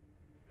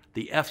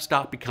 the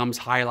f-stop becomes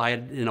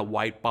highlighted in a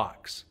white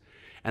box.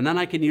 And then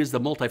I can use the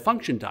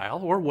multifunction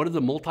dial or one of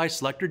the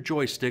multi-selector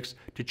joysticks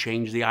to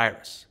change the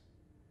iris.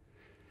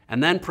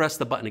 And then press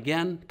the button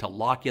again to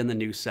lock in the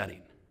new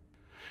setting.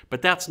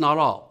 But that's not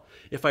all.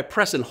 If I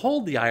press and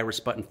hold the iris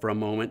button for a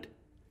moment,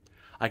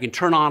 I can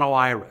turn on auto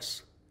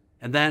iris,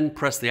 and then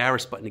press the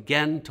iris button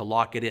again to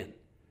lock it in.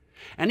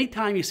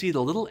 Anytime you see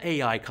the little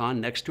A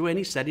icon next to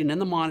any setting in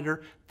the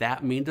monitor,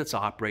 that means it's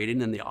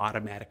operating in the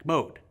automatic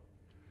mode.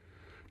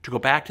 To go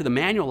back to the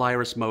manual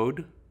iris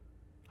mode,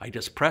 I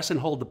just press and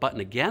hold the button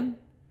again,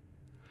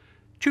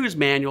 choose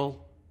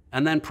manual,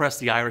 and then press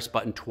the iris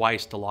button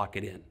twice to lock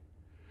it in.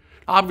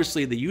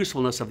 Obviously, the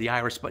usefulness of the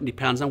iris button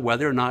depends on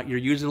whether or not you're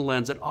using a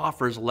lens that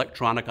offers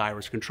electronic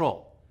iris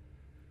control.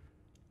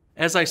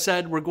 As I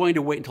said, we're going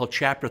to wait until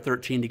Chapter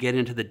 13 to get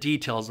into the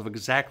details of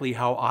exactly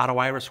how auto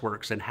iris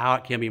works and how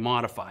it can be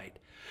modified.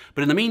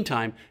 But in the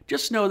meantime,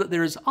 just know that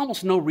there is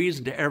almost no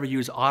reason to ever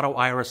use auto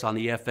iris on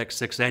the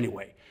FX6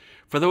 anyway.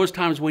 For those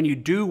times when you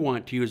do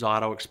want to use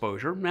auto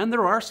exposure, and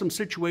there are some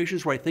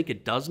situations where I think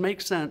it does make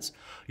sense,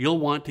 you'll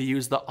want to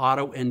use the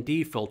Auto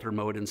ND filter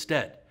mode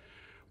instead.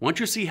 Once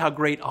you see how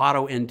great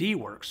Auto ND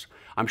works,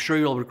 I'm sure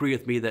you'll agree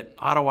with me that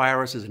Auto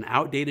Iris is an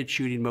outdated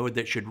shooting mode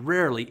that should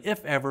rarely,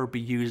 if ever, be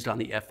used on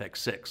the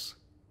FX6.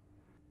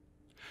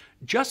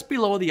 Just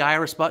below the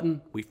Iris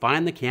button, we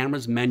find the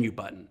camera's menu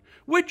button,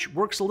 which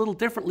works a little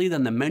differently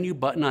than the menu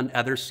button on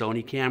other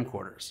Sony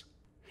camcorders.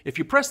 If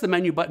you press the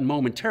menu button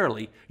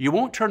momentarily, you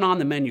won't turn on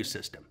the menu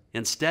system.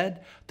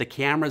 Instead, the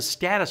camera's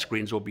status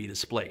screens will be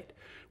displayed,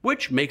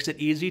 which makes it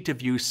easy to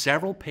view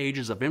several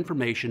pages of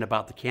information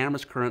about the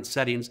camera's current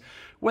settings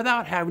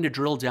without having to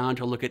drill down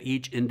to look at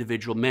each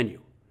individual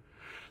menu.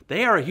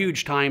 They are a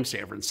huge time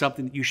saver and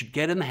something that you should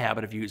get in the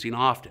habit of using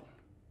often.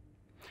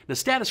 The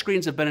status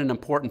screens have been an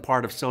important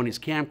part of Sony's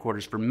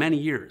camcorders for many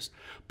years,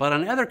 but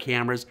on other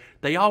cameras,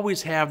 they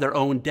always have their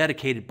own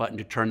dedicated button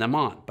to turn them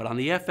on. But on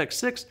the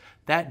FX6,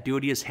 that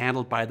duty is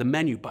handled by the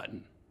menu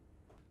button.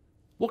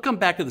 We'll come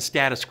back to the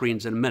status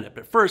screens in a minute,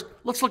 but first,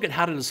 let's look at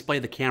how to display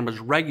the camera's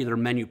regular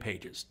menu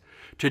pages.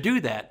 To do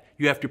that,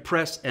 you have to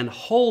press and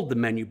hold the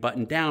menu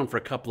button down for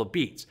a couple of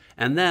beats,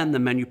 and then the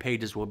menu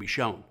pages will be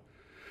shown.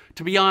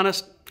 To be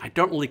honest, I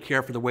don't really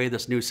care for the way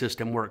this new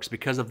system works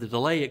because of the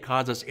delay it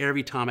causes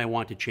every time I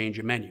want to change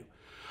a menu.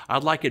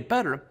 I'd like it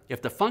better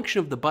if the function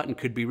of the button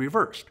could be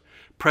reversed.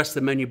 Press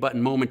the menu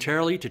button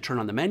momentarily to turn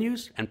on the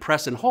menus, and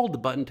press and hold the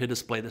button to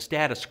display the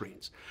status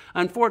screens.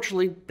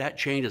 Unfortunately, that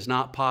change is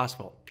not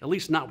possible, at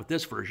least not with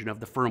this version of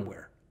the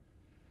firmware.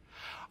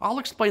 I'll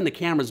explain the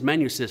camera's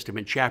menu system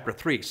in Chapter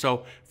 3,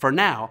 so for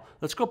now,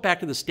 let's go back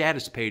to the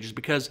status pages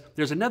because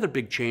there's another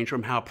big change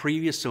from how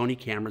previous Sony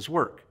cameras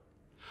work.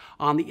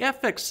 On the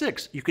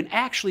FX6, you can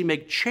actually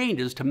make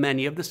changes to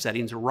many of the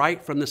settings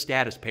right from the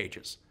status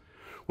pages.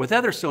 With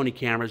other Sony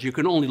cameras, you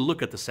can only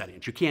look at the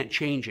settings. You can't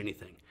change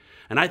anything.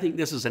 And I think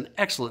this is an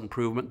excellent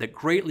improvement that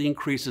greatly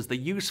increases the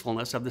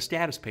usefulness of the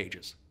status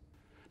pages.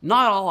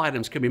 Not all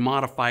items can be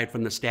modified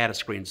from the status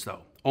screens,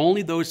 though.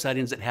 Only those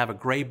settings that have a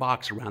gray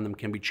box around them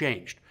can be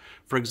changed.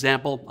 For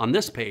example, on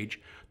this page,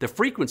 the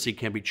frequency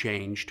can be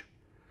changed,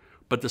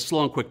 but the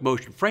slow and quick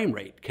motion frame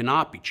rate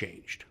cannot be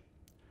changed.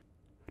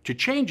 To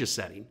change a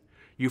setting,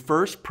 you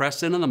first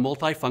press in on the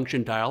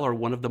multi-function dial or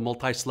one of the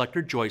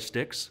multi-selector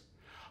joysticks,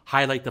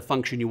 highlight the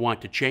function you want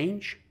to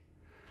change,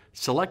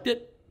 select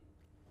it,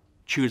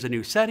 choose a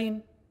new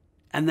setting,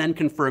 and then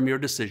confirm your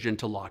decision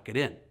to lock it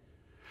in.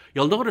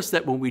 You'll notice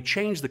that when we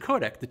change the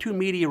codec, the two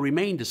media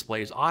remain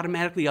displays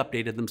automatically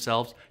updated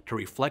themselves to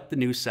reflect the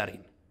new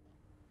setting.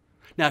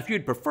 Now, if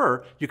you'd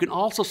prefer, you can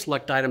also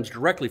select items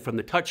directly from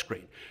the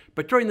touchscreen.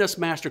 But during this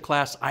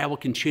masterclass, I will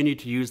continue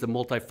to use the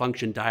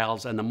multi-function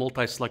dials and the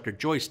multi-selector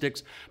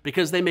joysticks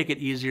because they make it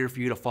easier for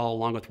you to follow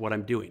along with what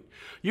I'm doing.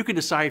 You can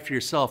decide for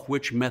yourself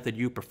which method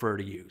you prefer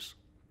to use.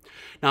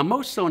 Now,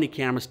 most Sony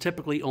cameras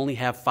typically only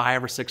have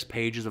 5 or 6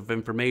 pages of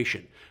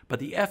information, but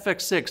the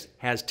FX6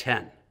 has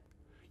 10.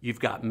 You've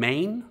got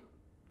main,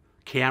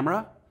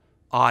 camera,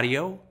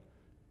 audio,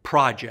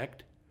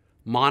 project,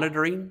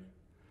 monitoring,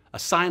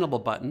 assignable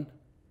button,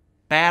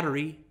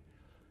 battery,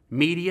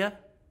 media,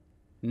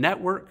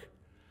 network,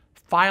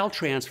 file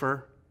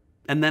transfer,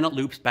 and then it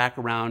loops back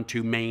around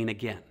to main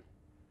again.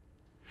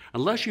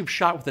 Unless you've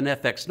shot with an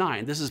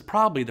FX9, this is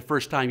probably the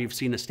first time you've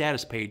seen a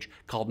status page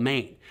called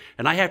main.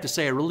 And I have to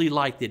say I really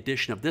like the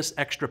addition of this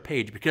extra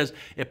page because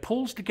it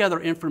pulls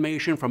together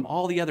information from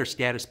all the other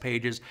status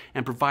pages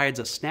and provides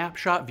a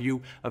snapshot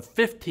view of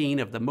 15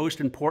 of the most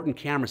important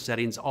camera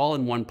settings all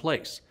in one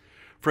place.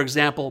 For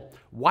example,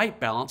 white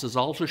balance is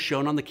also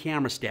shown on the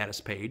camera status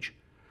page,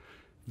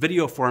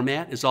 video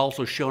format is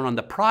also shown on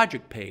the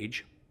project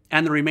page,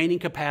 and the remaining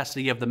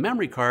capacity of the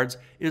memory cards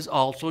is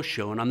also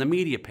shown on the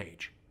media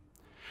page.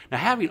 Now,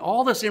 having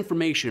all this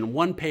information in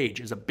one page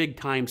is a big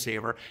time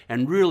saver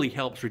and really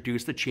helps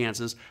reduce the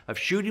chances of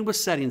shooting with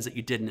settings that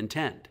you didn't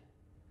intend.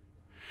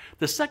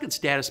 The second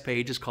status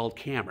page is called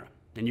camera,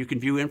 and you can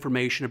view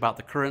information about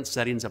the current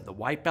settings of the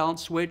white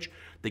balance switch,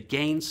 the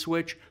gain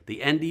switch,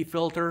 the ND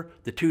filter,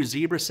 the 2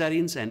 zebra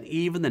settings, and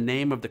even the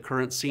name of the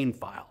current scene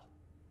file.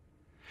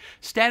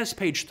 Status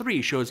page 3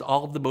 shows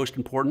all of the most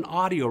important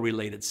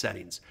audio-related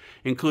settings,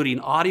 including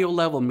audio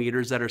level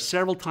meters that are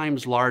several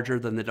times larger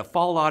than the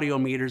default audio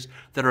meters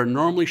that are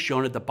normally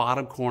shown at the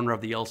bottom corner of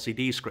the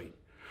LCD screen.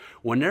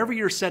 Whenever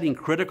you're setting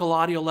critical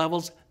audio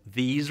levels,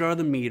 these are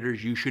the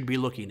meters you should be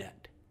looking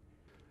at.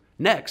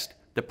 Next,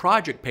 the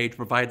project page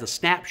provides a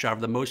snapshot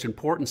of the most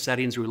important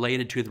settings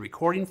related to the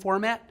recording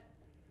format,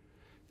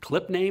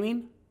 clip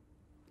naming,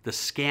 the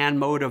scan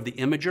mode of the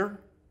imager,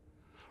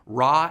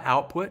 RAW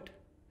output,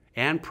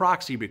 and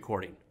proxy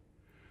recording.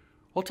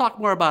 We'll talk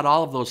more about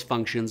all of those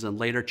functions in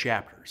later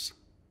chapters.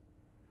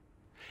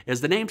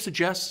 As the name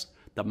suggests,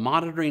 the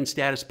monitoring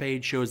status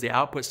page shows the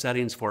output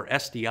settings for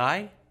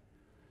SDI,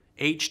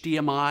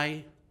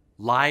 HDMI,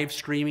 live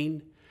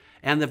streaming,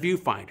 and the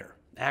viewfinder,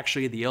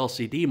 actually the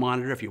LCD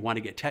monitor if you want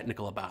to get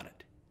technical about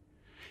it.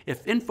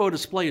 If info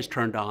display is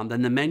turned on,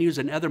 then the menus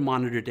and other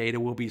monitor data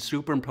will be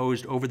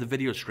superimposed over the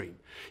video stream.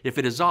 If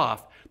it is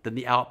off, then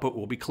the output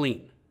will be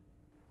clean.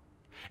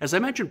 As I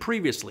mentioned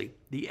previously,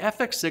 the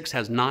FX6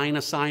 has 9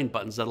 assign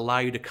buttons that allow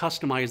you to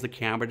customize the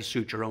camera to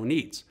suit your own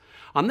needs.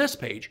 On this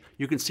page,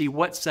 you can see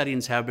what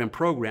settings have been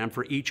programmed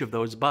for each of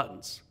those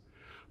buttons,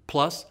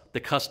 plus the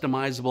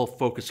customizable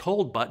focus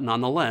hold button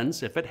on the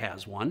lens if it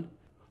has one,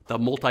 the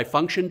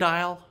multifunction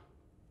dial,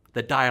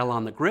 the dial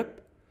on the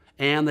grip,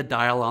 and the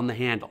dial on the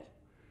handle.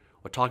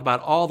 We'll talk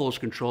about all those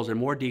controls in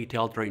more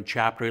detail during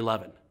Chapter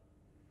 11.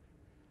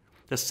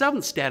 The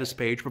 7th status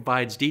page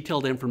provides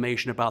detailed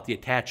information about the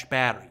attached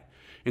battery,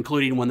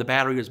 including when the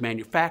battery was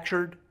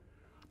manufactured,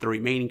 the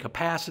remaining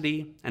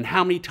capacity, and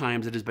how many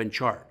times it has been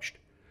charged.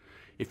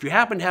 If you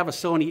happen to have a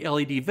Sony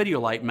LED video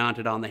light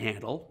mounted on the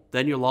handle,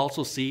 then you'll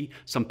also see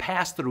some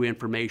pass-through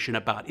information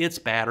about its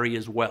battery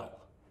as well.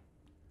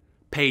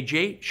 Page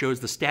 8 shows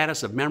the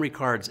status of memory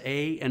cards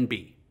A and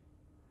B.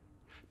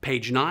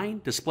 Page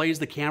 9 displays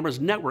the camera's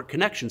network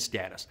connection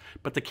status,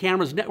 but the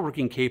camera's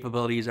networking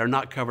capabilities are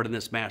not covered in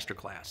this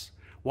masterclass.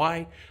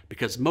 Why?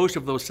 Because most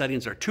of those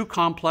settings are too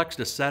complex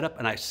to set up,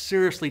 and I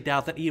seriously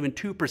doubt that even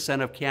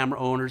 2% of camera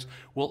owners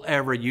will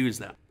ever use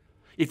them.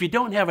 If you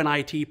don't have an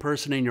IT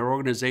person in your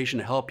organization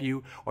to help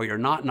you, or you're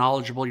not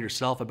knowledgeable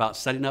yourself about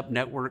setting up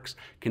networks,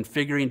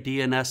 configuring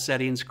DNS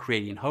settings,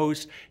 creating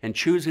hosts, and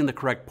choosing the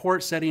correct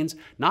port settings,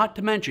 not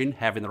to mention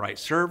having the right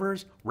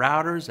servers,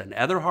 routers, and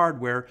other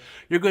hardware,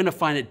 you're going to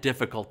find it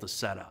difficult to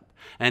set up.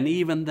 And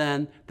even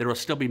then, there will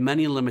still be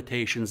many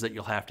limitations that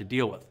you'll have to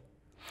deal with.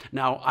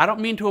 Now, I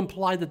don't mean to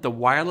imply that the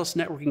wireless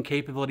networking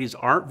capabilities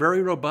aren't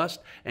very robust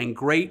and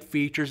great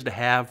features to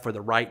have for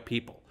the right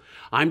people.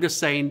 I'm just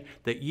saying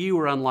that you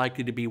are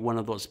unlikely to be one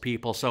of those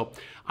people, so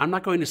I'm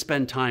not going to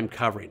spend time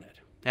covering it.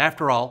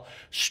 After all,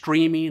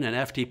 streaming and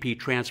FTP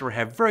transfer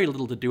have very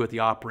little to do with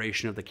the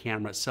operation of the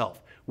camera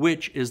itself,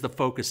 which is the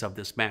focus of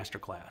this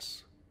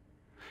masterclass.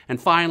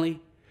 And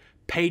finally,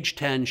 page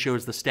 10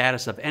 shows the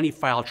status of any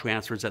file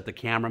transfers that the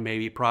camera may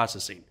be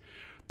processing.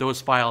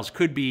 Those files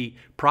could be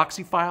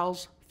proxy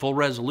files, full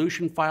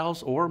resolution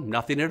files, or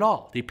nothing at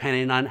all,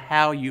 depending on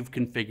how you've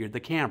configured the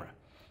camera.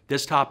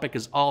 This topic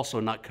is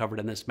also not covered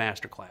in this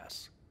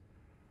masterclass.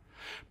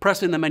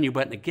 Pressing the menu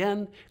button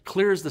again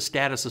clears the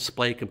status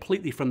display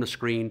completely from the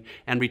screen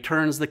and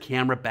returns the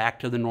camera back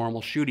to the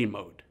normal shooting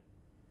mode.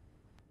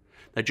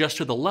 Now, just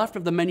to the left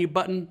of the menu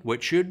button,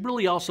 which should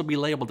really also be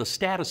labeled the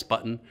status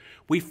button,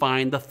 we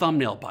find the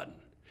thumbnail button,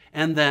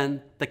 and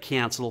then the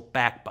cancel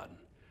back button.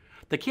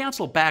 The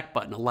cancel back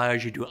button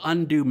allows you to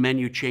undo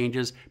menu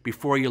changes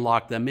before you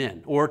lock them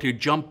in, or to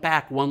jump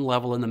back one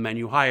level in the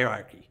menu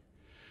hierarchy.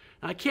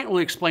 Now, I can't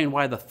really explain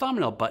why the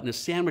thumbnail button is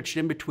sandwiched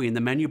in between the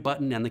menu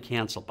button and the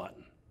cancel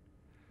button.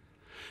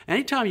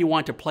 Anytime you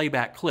want to play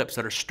back clips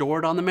that are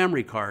stored on the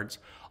memory cards,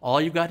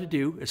 all you've got to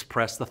do is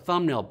press the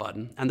thumbnail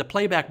button and the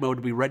playback mode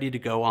will be ready to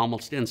go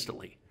almost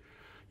instantly.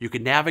 You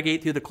can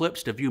navigate through the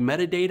clips to view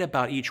metadata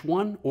about each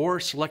one or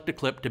select a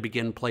clip to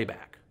begin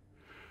playback.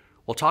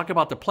 We'll talk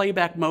about the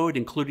playback mode,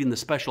 including the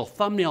special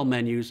thumbnail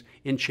menus,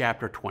 in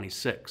Chapter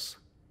 26.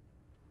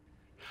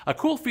 A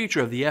cool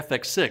feature of the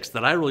FX6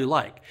 that I really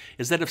like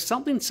is that if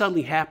something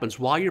suddenly happens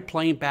while you're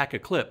playing back a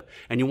clip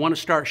and you want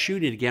to start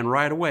shooting again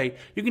right away,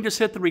 you can just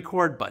hit the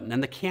record button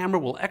and the camera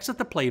will exit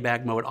the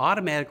playback mode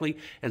automatically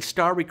and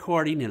start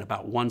recording in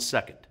about 1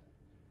 second.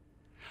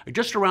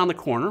 Just around the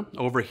corner,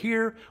 over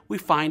here, we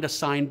find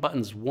assign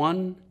buttons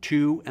 1,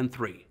 2, and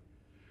 3.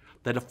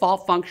 The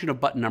default function of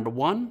button number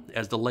 1,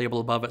 as the label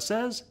above it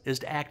says, is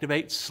to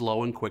activate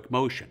slow and quick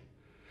motion.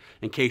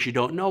 In case you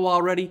don't know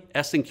already,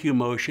 S&Q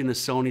motion is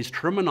Sony's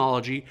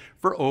terminology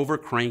for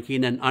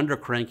over-cranking and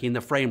under-cranking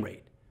the frame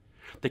rate.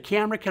 The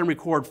camera can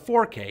record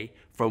 4K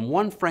from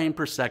 1 frame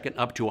per second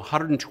up to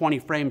 120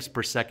 frames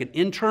per second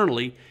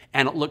internally,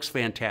 and it looks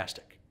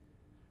fantastic.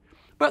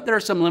 But there are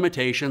some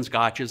limitations,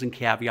 gotchas, and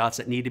caveats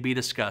that need to be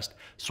discussed,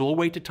 so we'll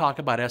wait to talk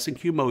about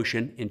S&Q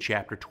motion in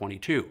Chapter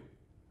 22.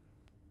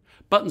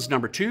 Buttons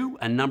number 2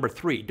 and number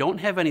 3 don't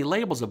have any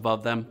labels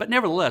above them, but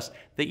nevertheless,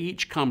 they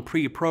each come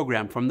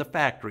pre-programmed from the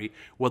factory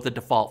with a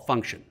default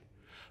function.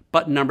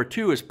 Button number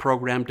 2 is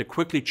programmed to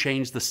quickly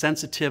change the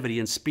sensitivity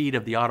and speed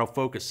of the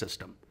autofocus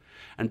system.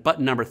 And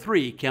button number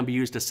 3 can be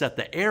used to set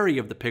the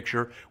area of the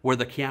picture where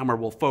the camera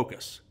will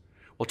focus.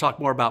 We'll talk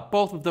more about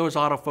both of those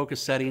autofocus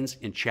settings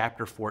in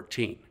Chapter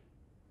 14.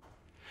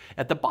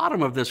 At the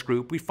bottom of this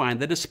group, we find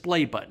the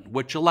display button,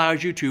 which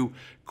allows you to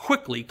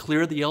quickly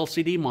clear the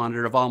LCD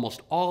monitor of almost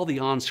all the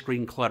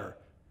on-screen clutter,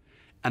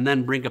 and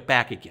then bring it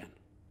back again.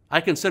 I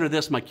consider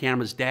this my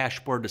camera's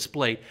dashboard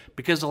display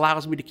because it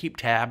allows me to keep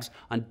tabs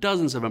on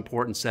dozens of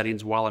important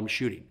settings while I'm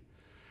shooting.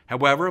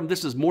 However,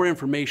 this is more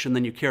information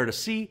than you care to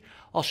see.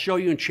 I'll show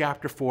you in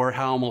Chapter 4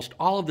 how almost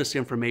all of this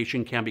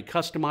information can be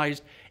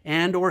customized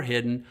and or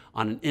hidden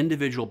on an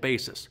individual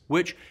basis,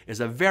 which is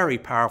a very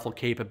powerful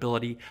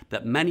capability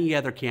that many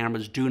other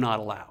cameras do not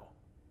allow.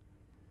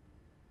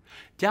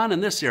 Down in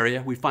this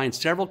area, we find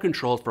several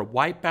controls for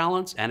white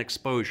balance and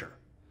exposure.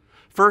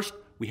 First,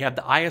 we have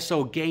the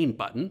ISO gain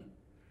button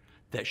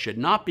that should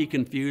not be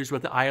confused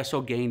with the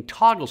ISO gain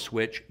toggle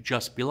switch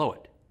just below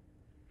it.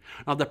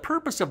 Now, the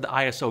purpose of the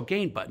ISO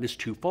gain button is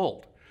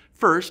twofold.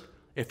 First,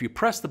 If you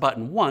press the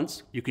button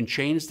once, you can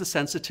change the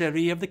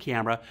sensitivity of the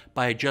camera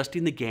by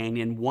adjusting the gain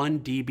in 1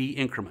 dB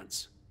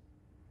increments,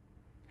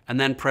 and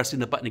then pressing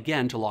the button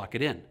again to lock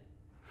it in.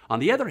 On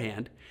the other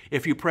hand,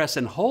 if you press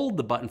and hold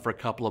the button for a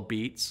couple of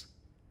beats,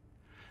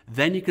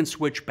 then you can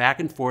switch back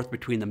and forth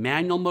between the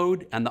manual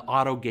mode and the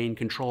auto gain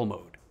control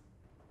mode.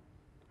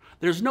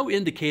 There's no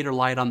indicator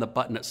light on the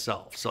button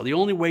itself, so the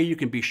only way you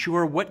can be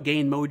sure what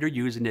gain mode you're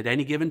using at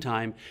any given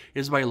time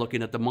is by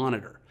looking at the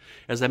monitor.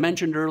 As I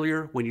mentioned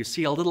earlier, when you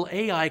see a little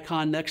A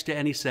icon next to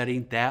any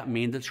setting, that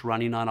means it's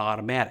running on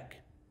automatic.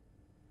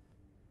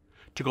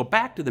 To go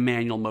back to the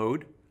manual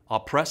mode, I'll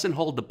press and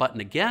hold the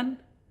button again,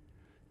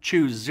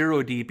 choose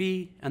 0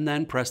 dB, and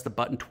then press the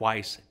button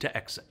twice to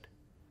exit.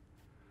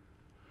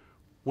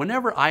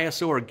 Whenever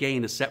ISO or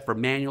gain is set for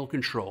manual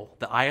control,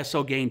 the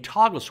ISO gain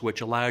toggle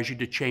switch allows you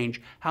to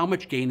change how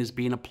much gain is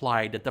being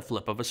applied at the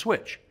flip of a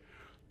switch.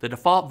 The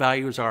default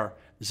values are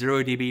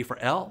 0 dB for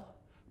L,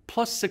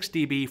 plus 6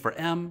 dB for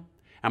M,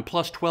 and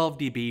plus 12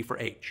 dB for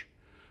H.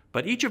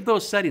 But each of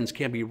those settings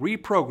can be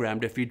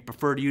reprogrammed if you'd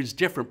prefer to use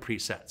different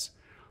presets.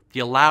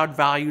 The allowed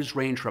values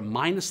range from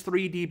minus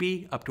 3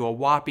 dB up to a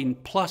whopping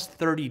plus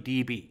 30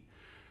 dB.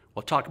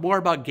 We'll talk more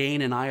about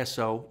gain and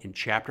ISO in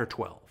Chapter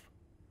 12.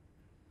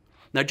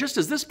 Now, just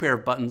as this pair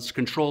of buttons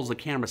controls the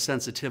camera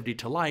sensitivity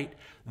to light,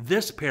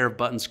 this pair of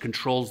buttons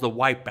controls the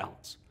white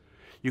balance.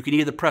 You can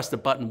either press the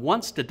button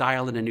once to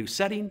dial in a new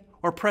setting,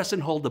 or press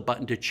and hold the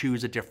button to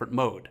choose a different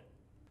mode.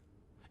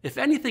 If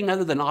anything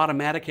other than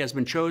automatic has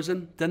been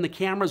chosen, then the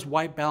camera's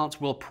white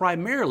balance will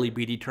primarily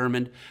be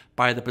determined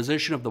by the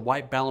position of the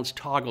white balance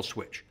toggle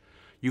switch.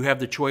 You have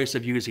the choice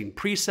of using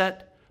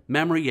preset,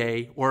 memory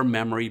A, or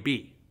memory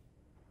B.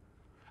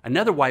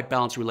 Another white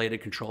balance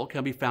related control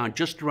can be found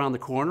just around the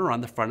corner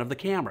on the front of the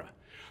camera.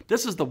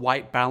 This is the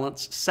white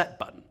balance set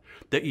button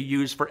that you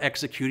use for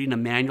executing a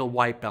manual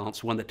white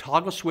balance when the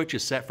toggle switch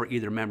is set for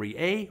either memory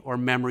A or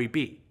memory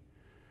B.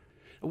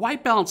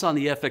 White balance on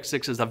the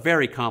FX6 is a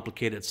very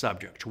complicated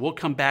subject. We'll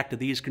come back to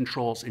these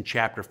controls in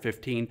Chapter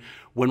 15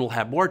 when we'll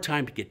have more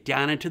time to get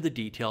down into the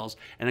details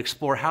and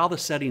explore how the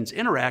settings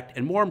interact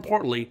and, more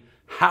importantly,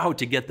 how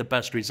to get the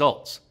best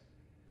results.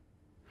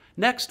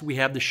 Next, we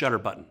have the shutter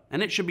button,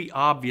 and it should be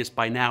obvious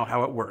by now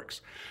how it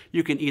works.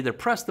 You can either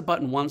press the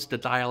button once to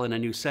dial in a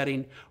new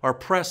setting, or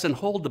press and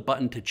hold the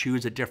button to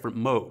choose a different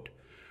mode.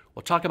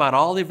 We'll talk about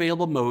all the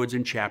available modes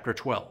in Chapter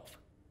 12.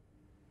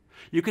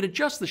 You can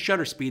adjust the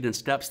shutter speed in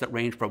steps that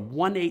range from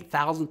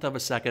 1/8,000th of a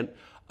second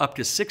up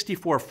to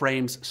 64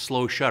 frames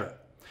slow shutter.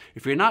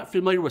 If you're not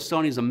familiar with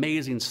Sony's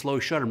amazing slow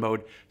shutter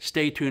mode,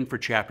 stay tuned for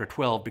Chapter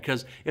 12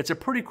 because it's a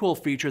pretty cool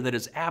feature that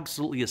is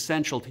absolutely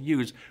essential to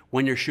use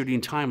when you're shooting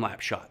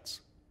time-lapse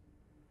shots.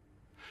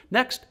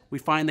 Next, we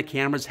find the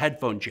camera's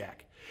headphone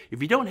jack.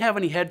 If you don't have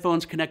any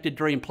headphones connected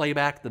during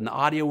playback, then the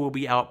audio will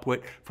be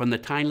output from the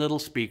tiny little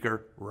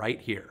speaker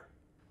right here.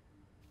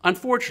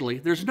 Unfortunately,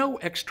 there's no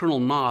external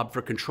knob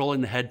for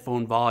controlling the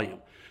headphone volume.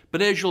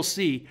 But as you'll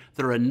see,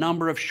 there are a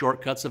number of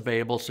shortcuts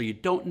available, so you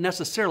don't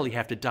necessarily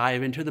have to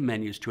dive into the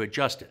menus to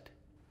adjust it.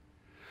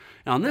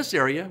 Now in this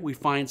area, we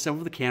find some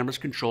of the camera's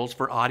controls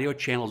for audio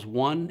channels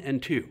 1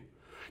 and 2.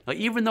 Now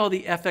even though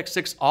the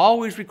FX6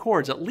 always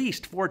records at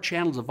least 4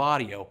 channels of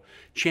audio,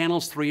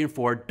 channels 3 and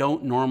 4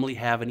 don't normally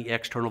have any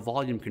external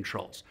volume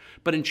controls.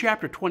 But in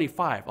Chapter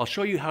 25, I'll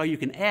show you how you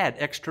can add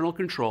external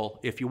control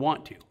if you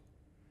want to.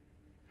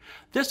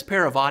 This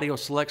pair of audio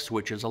select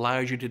switches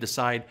allows you to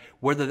decide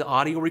whether the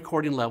audio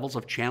recording levels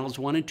of channels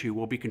 1 and 2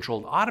 will be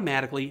controlled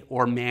automatically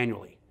or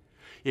manually.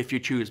 If you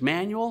choose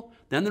manual,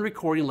 then the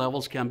recording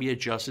levels can be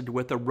adjusted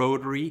with the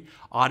rotary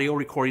audio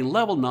recording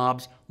level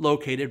knobs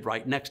located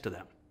right next to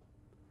them.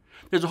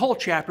 There's a whole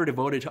chapter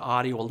devoted to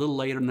audio a little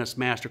later in this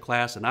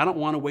masterclass, and I don't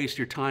want to waste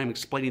your time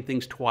explaining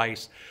things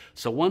twice,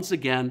 so once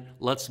again,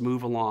 let's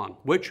move along,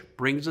 which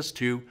brings us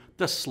to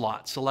the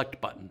slot select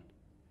button.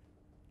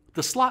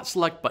 The slot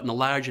select button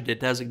allows you to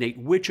designate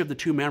which of the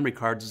 2 memory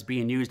cards is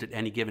being used at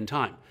any given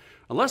time.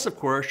 Unless, of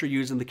course, you're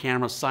using the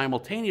camera's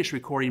simultaneous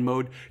recording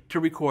mode to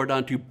record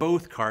onto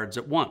both cards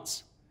at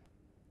once.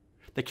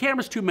 The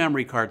camera's 2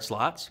 memory card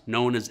slots,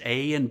 known as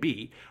A and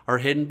B, are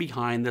hidden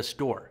behind this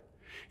door.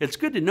 It's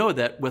good to know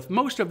that with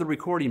most of the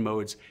recording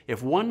modes,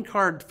 if one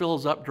card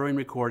fills up during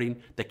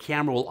recording, the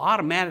camera will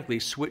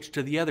automatically switch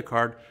to the other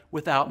card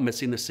without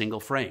missing a single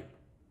frame.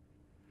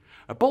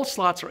 Both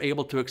slots are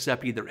able to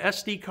accept either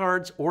SD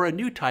cards or a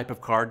new type of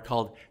card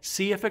called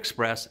CF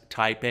Express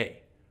Type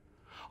A.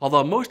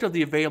 Although most of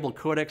the available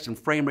codecs and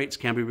frame rates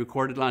can be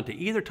recorded onto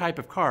either type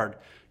of card,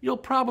 you'll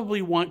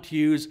probably want to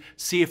use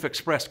CF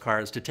Express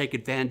cards to take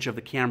advantage of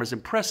the camera's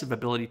impressive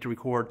ability to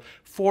record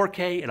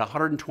 4K at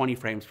 120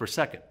 frames per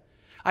second.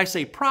 I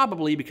say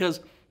probably because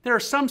there are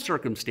some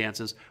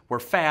circumstances where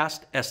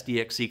fast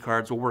SDXC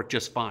cards will work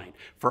just fine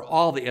for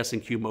all the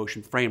S&Q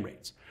motion frame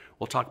rates.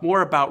 We'll talk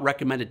more about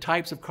recommended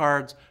types of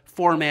cards,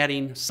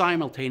 formatting,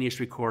 simultaneous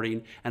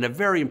recording, and a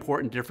very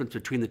important difference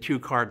between the 2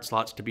 card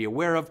slots to be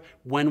aware of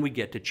when we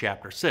get to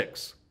Chapter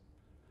 6.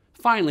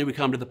 Finally, we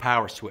come to the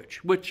power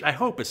switch, which I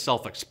hope is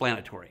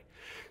self-explanatory.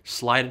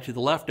 Slide it to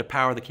the left to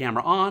power the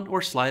camera on,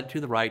 or slide it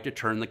to the right to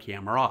turn the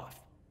camera off.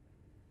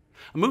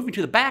 Moving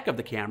to the back of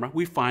the camera,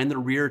 we find the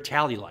rear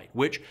tally light,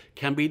 which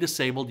can be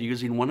disabled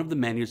using one of the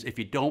menus if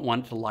you don't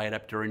want it to light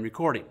up during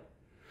recording.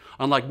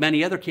 Unlike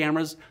many other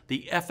cameras,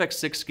 the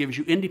FX6 gives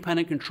you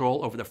independent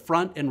control over the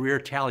front and rear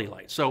tally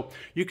lights, so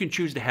you can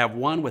choose to have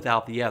one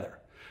without the other.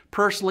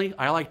 Personally,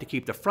 I like to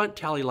keep the front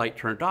tally light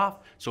turned off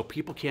so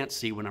people can't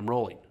see when I'm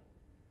rolling.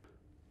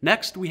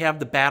 Next, we have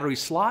the battery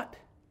slot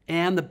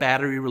and the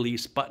battery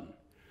release button.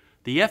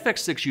 The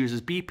FX6 uses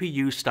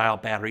BPU-style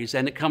batteries,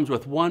 and it comes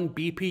with one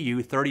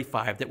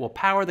BPU-35 that will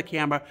power the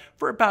camera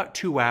for about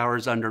 2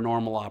 hours under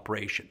normal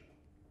operation.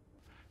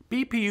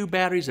 BPU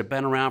batteries have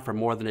been around for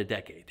more than a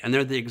decade, and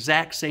they're the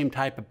exact same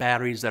type of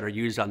batteries that are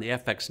used on the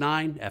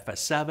FX9,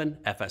 FS7,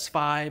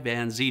 FS5,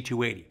 and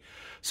Z280.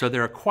 So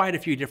there are quite a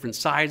few different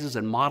sizes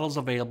and models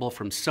available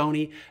from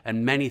Sony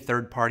and many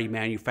third-party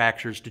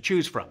manufacturers to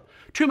choose from.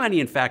 Too many,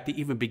 in fact, to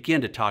even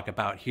begin to talk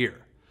about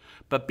here.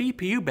 But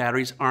BPU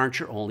batteries aren't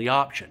your only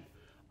option.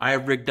 I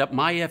have rigged up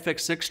my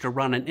FX6 to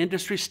run an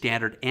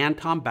industry-standard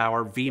Anton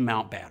Bauer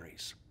V-mount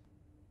batteries.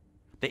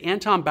 The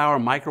Anton Bauer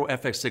Micro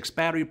FX6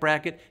 battery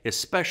bracket is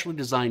specially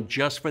designed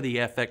just for the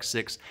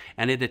FX6,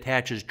 and it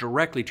attaches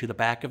directly to the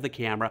back of the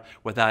camera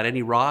without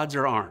any rods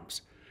or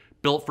arms.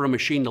 Built for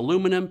machined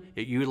aluminum,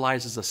 it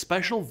utilizes a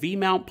special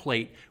V-mount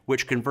plate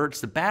which converts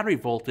the battery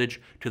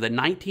voltage to the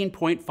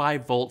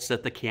 19.5 volts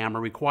that the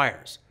camera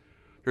requires.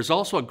 There's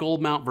also a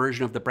gold mount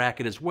version of the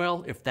bracket as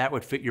well if that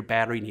would fit your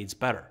battery needs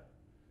better.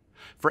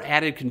 For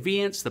added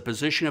convenience, the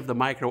position of the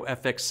Micro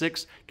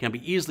FX6 can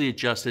be easily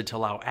adjusted to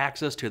allow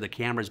access to the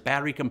camera's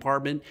battery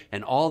compartment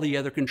and all the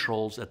other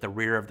controls at the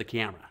rear of the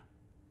camera.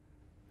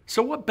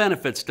 So what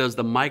benefits does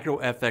the Micro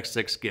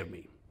FX6 give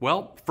me?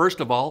 Well, first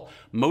of all,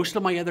 most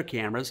of my other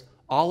cameras,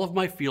 all of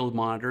my field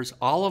monitors,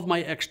 all of my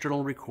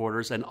external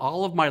recorders, and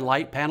all of my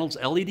light panels'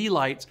 LED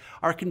lights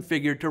are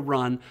configured to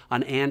run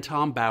on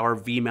Anton Bauer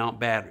V-mount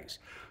batteries.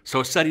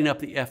 So setting up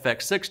the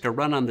FX6 to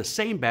run on the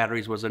same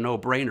batteries was a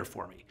no-brainer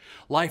for me.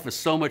 Life is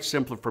so much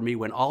simpler for me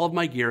when all of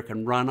my gear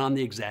can run on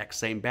the exact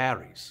same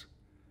batteries.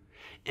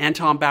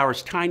 Anton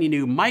Bauer's tiny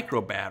new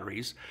micro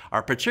batteries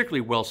are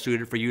particularly well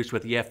suited for use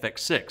with the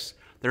FX6.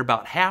 They're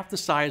about half the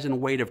size and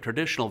weight of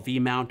traditional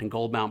V-mount and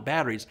gold mount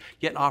batteries,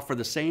 yet offer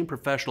the same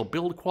professional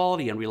build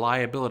quality and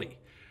reliability.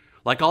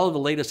 Like all of the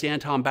latest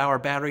Anton Bauer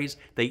batteries,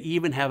 they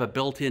even have a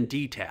built-in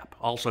D-tap,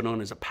 also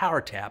known as a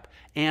power tap,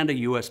 and a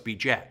USB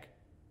jack.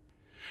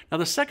 Now,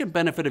 the second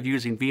benefit of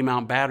using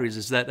V-mount batteries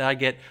is that I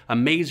get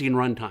amazing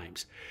run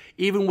times.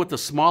 Even with the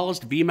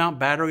smallest V-mount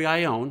battery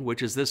I own,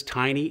 which is this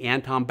tiny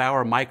Anton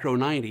Bauer Micro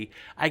 90,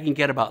 I can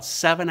get about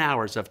 7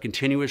 hours of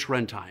continuous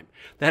runtime.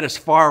 That is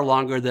far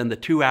longer than the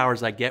 2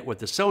 hours I get with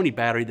the Sony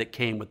battery that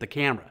came with the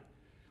camera.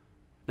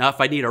 Now, if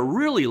I need a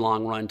really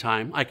long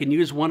runtime, I can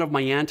use one of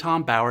my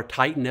Anton Bauer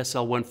Titan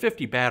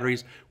SL150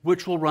 batteries,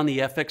 which will run the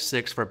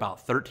FX6 for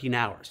about 13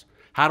 hours.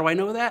 How do I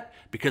know that?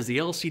 Because the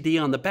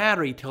LCD on the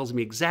battery tells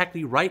me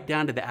exactly right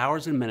down to the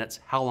hours and minutes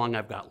how long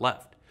I've got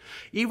left.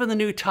 Even the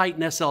new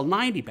Titan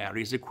SL90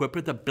 battery is equipped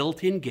with a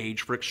built-in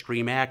gauge for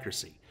extreme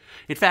accuracy.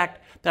 In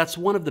fact, that's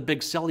one of the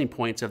big selling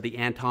points of the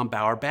Anton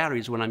Bauer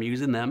batteries when I'm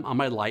using them on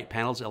my light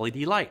panel's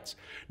LED lights.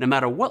 No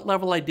matter what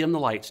level I dim the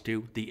lights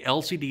to, the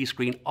LCD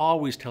screen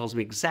always tells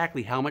me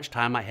exactly how much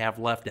time I have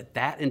left at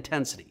that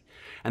intensity.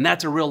 And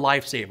that's a real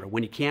lifesaver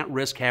when you can't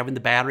risk having the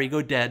battery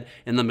go dead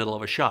in the middle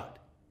of a shot.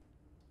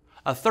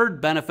 A third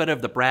benefit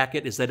of the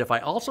bracket is that if I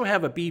also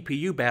have a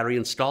BPU battery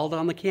installed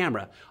on the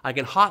camera, I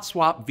can hot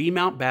swap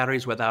V-mount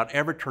batteries without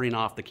ever turning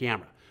off the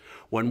camera.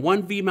 When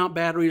one V-mount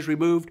battery is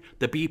removed,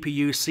 the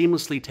BPU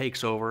seamlessly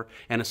takes over,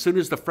 and as soon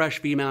as the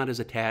fresh V-mount is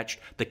attached,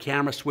 the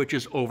camera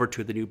switches over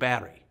to the new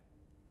battery.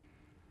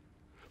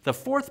 The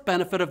fourth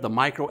benefit of the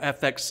Micro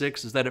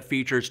FX6 is that it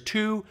features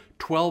two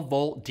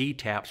 12-volt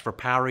D-taps for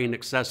powering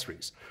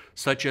accessories,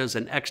 such as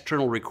an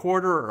external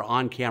recorder or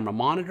on-camera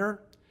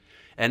monitor,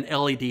 an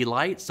LED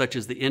light, such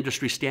as the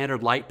industry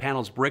standard light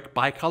panel's brick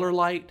bicolor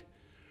light,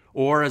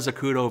 or as a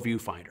Kudo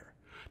viewfinder.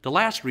 The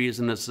last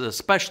reason is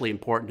especially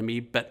important to me,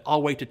 but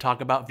I'll wait to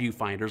talk about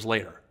viewfinders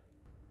later.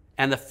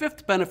 And the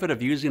fifth benefit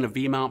of using a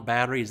V-mount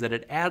battery is that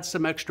it adds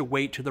some extra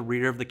weight to the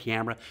rear of the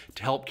camera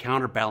to help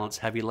counterbalance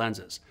heavy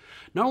lenses.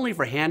 Not only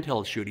for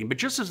handheld shooting, but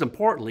just as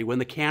importantly when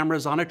the camera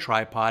is on a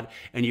tripod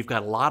and you've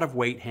got a lot of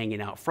weight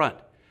hanging out front.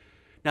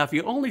 Now, if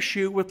you only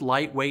shoot with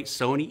lightweight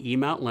Sony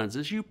E-mount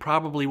lenses, you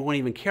probably won't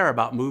even care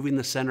about moving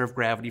the center of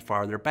gravity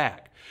farther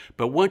back.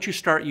 But once you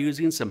start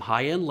using some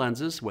high-end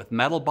lenses with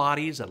metal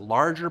bodies and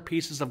larger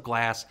pieces of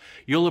glass,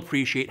 you'll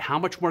appreciate how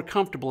much more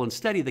comfortable and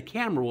steady the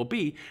camera will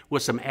be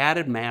with some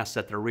added mass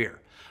at the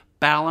rear.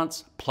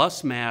 Balance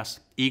plus mass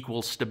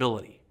equals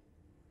stability.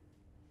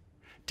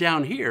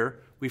 Down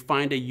here, we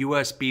find a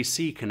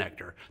USB-C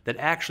connector that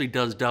actually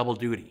does double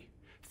duty.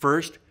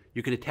 First,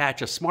 you can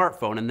attach a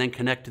smartphone and then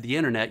connect to the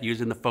internet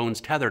using the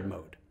phone's tethered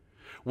mode.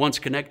 Once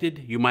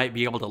connected, you might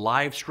be able to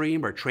live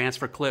stream or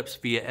transfer clips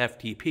via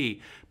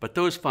FTP, but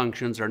those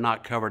functions are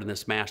not covered in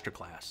this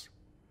masterclass.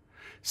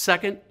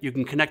 Second, you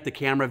can connect the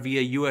camera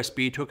via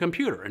USB to a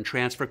computer and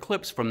transfer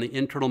clips from the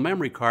internal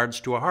memory cards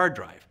to a hard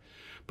drive.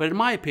 But in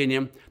my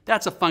opinion,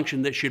 that's a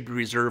function that should be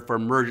reserved for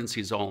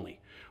emergencies only.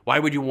 Why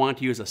would you want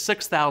to use a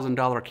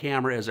 $6,000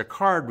 camera as a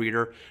card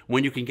reader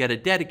when you can get a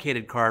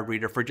dedicated card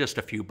reader for just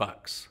a few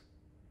bucks?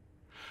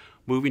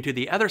 Moving to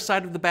the other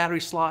side of the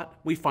battery slot,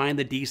 we find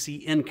the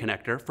DC in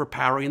connector for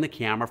powering the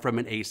camera from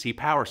an AC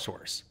power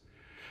source.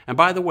 And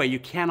by the way, you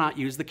cannot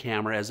use the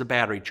camera as a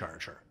battery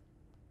charger.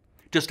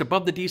 Just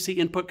above the DC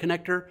input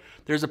connector,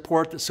 there's a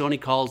port that Sony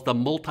calls the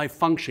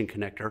multifunction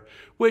connector,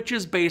 which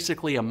is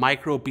basically a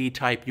micro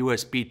B-type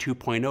USB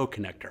 2.0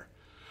 connector.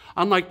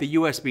 Unlike the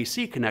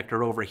USB-C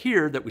connector over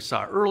here that we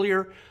saw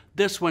earlier,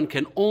 this one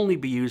can only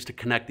be used to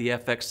connect the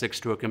FX6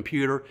 to a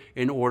computer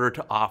in order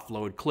to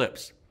offload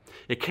clips.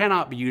 It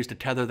cannot be used to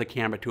tether the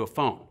camera to a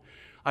phone.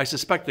 I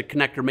suspect the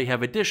connector may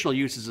have additional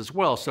uses as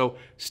well, so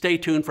stay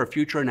tuned for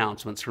future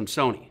announcements from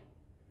Sony.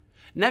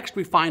 Next,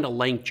 we find a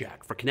link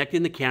jack for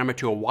connecting the camera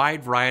to a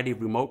wide variety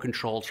of remote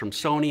controls from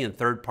Sony and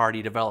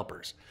third-party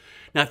developers.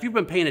 Now, if you've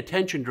been paying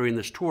attention during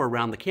this tour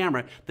around the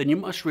camera, then you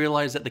must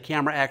realize that the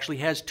camera actually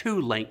has two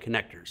link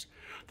connectors.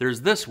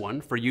 There's this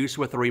one for use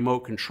with a remote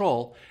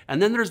control, and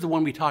then there's the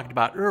one we talked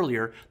about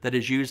earlier that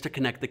is used to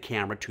connect the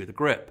camera to the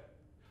grip.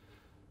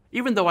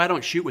 Even though I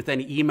don't shoot with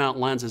any E-mount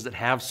lenses that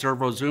have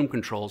servo zoom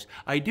controls,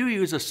 I do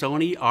use a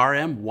Sony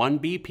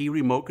RM1BP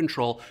remote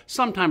control,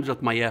 sometimes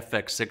with my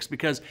FX6,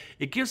 because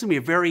it gives me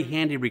a very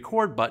handy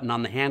record button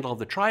on the handle of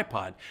the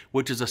tripod,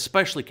 which is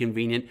especially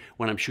convenient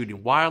when I'm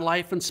shooting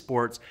wildlife and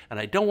sports, and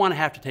I don't want to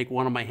have to take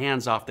one of my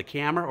hands off the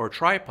camera or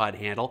tripod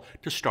handle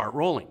to start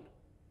rolling.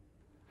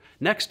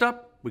 Next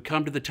up, we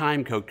come to the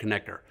timecode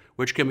connector,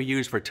 which can be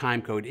used for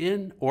timecode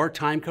in or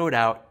timecode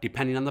out,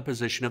 depending on the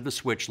position of the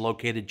switch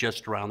located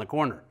just around the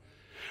corner.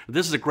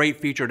 This is a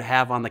great feature to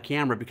have on the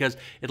camera because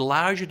it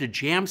allows you to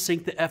jam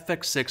sync the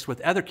FX6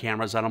 with other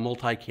cameras on a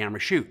multi-camera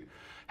shoot.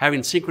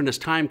 Having synchronous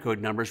timecode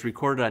numbers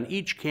recorded on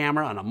each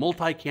camera on a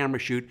multi-camera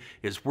shoot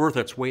is worth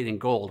its weight in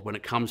gold when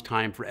it comes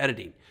time for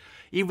editing.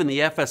 Even the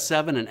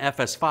FS7 and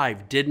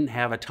FS5 didn't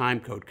have a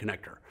timecode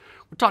connector.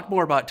 We'll talk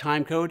more about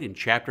timecode in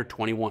Chapter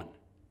 21.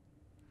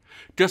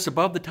 Just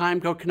above the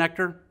timecode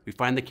connector, we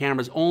find the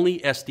camera's only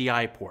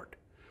SDI port.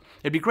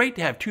 It'd be great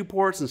to have two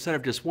ports instead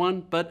of just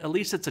one, but at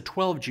least it's a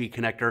 12G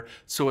connector,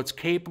 so it's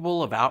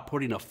capable of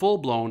outputting a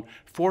full-blown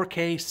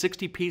 4K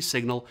 60p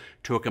signal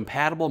to a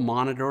compatible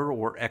monitor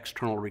or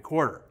external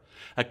recorder,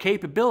 a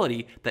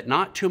capability that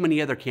not too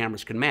many other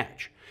cameras can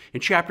match.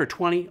 In Chapter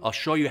 20, I'll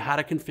show you how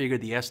to configure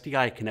the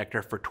SDI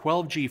connector for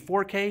 12G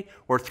 4K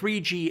or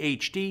 3G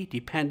HD,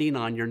 depending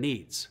on your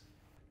needs.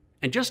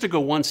 And just to go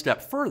one step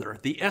further,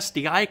 the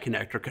SDI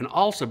connector can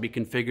also be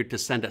configured to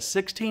send a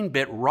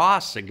 16-bit RAW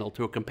signal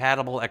to a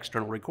compatible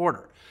external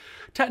recorder.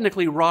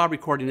 Technically, RAW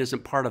recording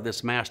isn't part of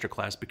this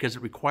masterclass because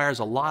it requires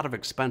a lot of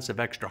expensive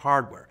extra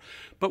hardware,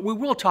 but we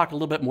will talk a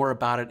little bit more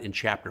about it in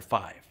Chapter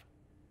 5.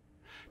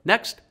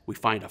 Next, we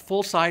find a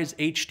full-size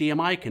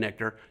HDMI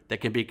connector that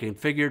can be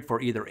configured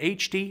for either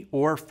HD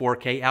or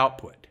 4K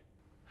output.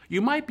 You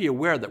might be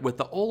aware that with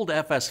the old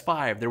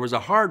FS5, there was a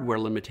hardware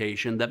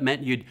limitation that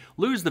meant you'd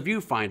lose the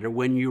viewfinder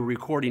when you were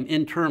recording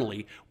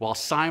internally while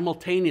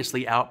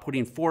simultaneously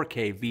outputting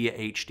 4K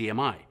via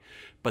HDMI.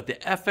 But the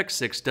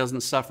FX6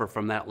 doesn't suffer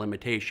from that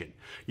limitation.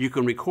 You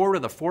can record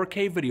with a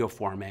 4K video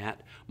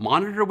format,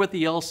 monitor with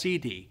the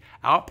LCD,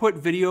 output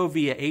video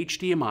via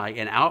HDMI,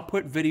 and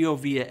output video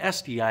via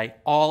SDI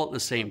all at the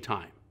same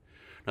time.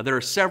 Now, there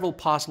are several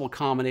possible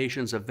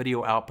combinations of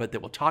video output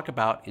that we'll talk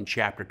about in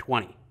Chapter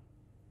 20.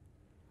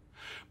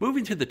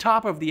 Moving to the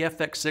top of the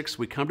FX6,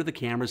 we come to the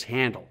camera's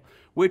handle,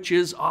 which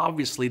is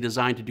obviously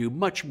designed to do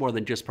much more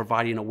than just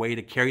providing a way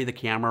to carry the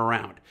camera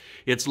around.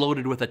 It's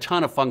loaded with a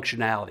ton of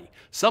functionality,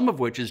 some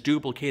of which is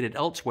duplicated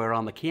elsewhere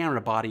on the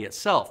camera body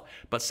itself,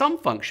 but some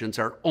functions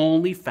are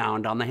only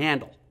found on the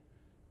handle.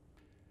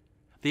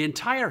 The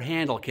entire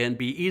handle can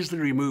be easily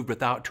removed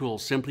without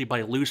tools simply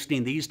by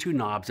loosening these two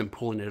knobs and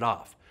pulling it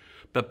off.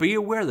 But be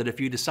aware that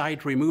if you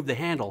decide to remove the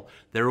handle,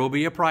 there will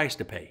be a price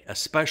to pay,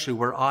 especially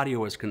where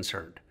audio is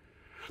concerned.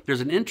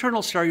 There's an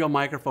internal stereo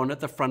microphone at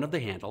the front of the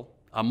handle,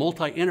 a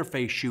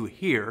multi-interface shoe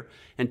here,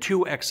 and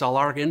two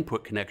XLR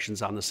input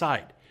connections on the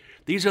side.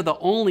 These are the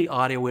only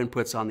audio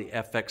inputs on the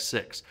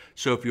FX6,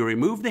 so if you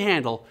remove the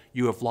handle,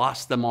 you have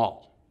lost them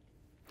all.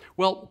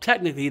 Well,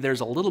 technically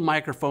there's a little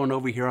microphone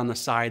over here on the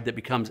side that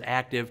becomes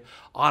active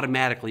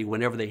automatically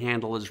whenever the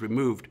handle is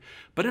removed,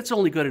 but it's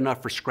only good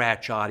enough for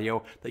scratch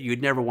audio that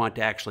you'd never want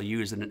to actually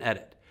use in an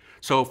edit.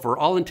 So for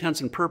all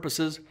intents and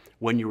purposes,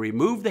 when you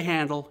remove the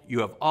handle,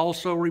 you have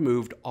also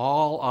removed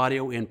all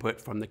audio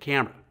input from the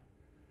camera.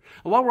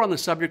 And while we're on the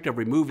subject of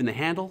removing the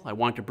handle, I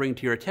want to bring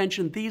to your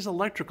attention these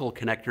electrical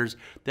connectors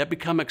that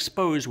become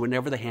exposed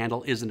whenever the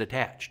handle isn't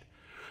attached.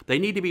 They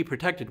need to be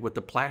protected with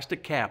the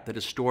plastic cap that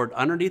is stored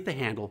underneath the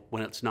handle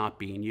when it's not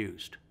being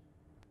used.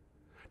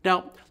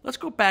 Now, let's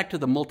go back to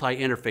the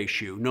multi-interface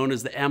shoe, known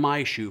as the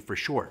MI shoe for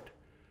short.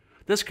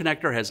 This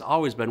connector has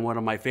always been one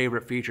of my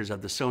favorite features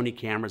of the Sony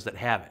cameras that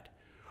have it.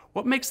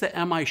 What makes the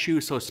MI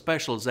shoe so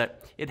special is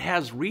that it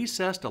has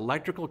recessed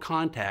electrical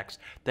contacts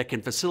that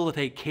can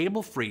facilitate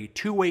cable-free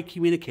two-way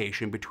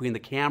communication between the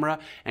camera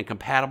and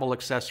compatible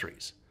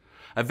accessories.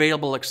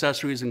 Available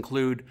accessories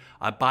include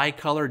a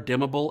bicolor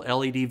dimmable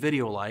LED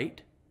video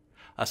light,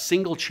 a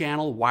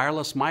single-channel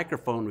wireless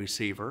microphone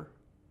receiver,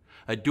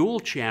 a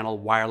dual-channel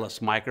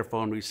wireless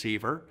microphone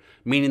receiver,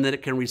 meaning that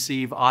it can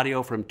receive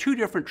audio from two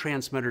different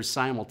transmitters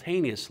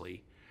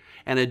simultaneously,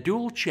 and a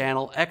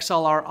dual-channel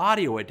XLR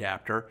audio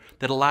adapter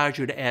that allows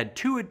you to add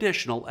 2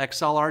 additional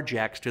XLR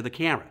jacks to the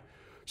camera,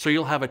 so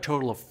you'll have a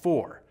total of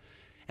 4.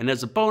 And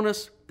as a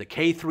bonus, the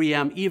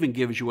K3M even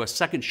gives you a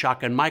second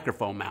shotgun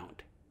microphone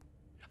mount.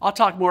 I'll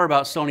talk more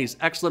about Sony's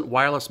excellent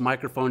wireless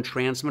microphone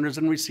transmitters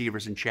and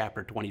receivers in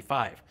Chapter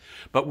 25.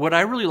 But what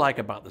I really like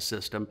about the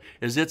system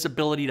is its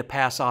ability to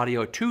pass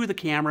audio to the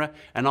camera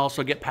and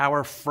also get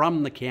power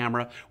from the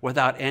camera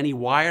without any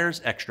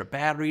wires, extra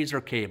batteries,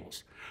 or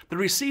cables. The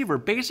receiver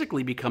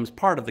basically becomes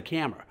part of the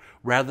camera,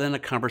 rather than a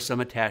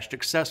cumbersome attached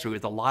accessory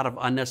with a lot of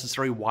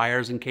unnecessary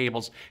wires and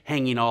cables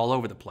hanging all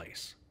over the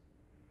place.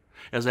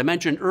 As I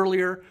mentioned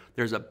earlier,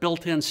 there's a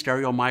built-in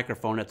stereo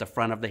microphone at the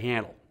front of the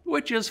handle,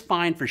 which is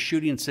fine for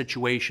shooting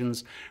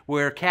situations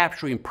where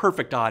capturing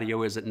perfect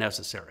audio isn't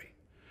necessary.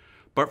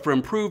 But for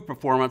improved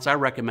performance, I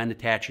recommend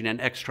attaching an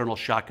external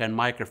shotgun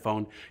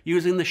microphone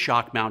using the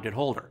shock-mounted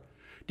holder.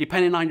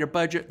 Depending on your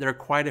budget, there are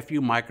quite a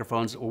few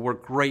microphones that will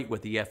work great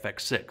with the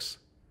FX6.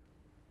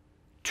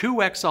 2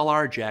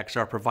 XLR jacks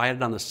are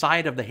provided on the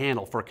side of the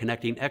handle for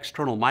connecting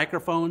external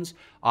microphones,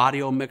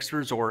 audio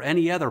mixers, or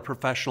any other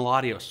professional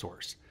audio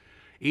source.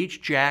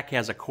 Each jack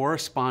has a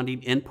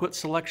corresponding input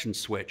selection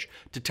switch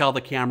to tell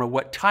the camera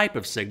what type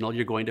of signal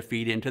you're going to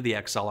feed into the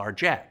XLR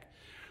jack.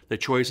 The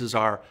choices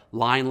are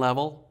line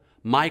level,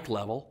 mic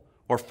level,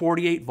 or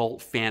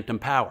 48-volt phantom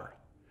power.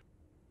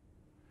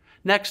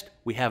 Next,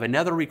 we have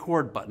another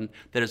record button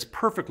that is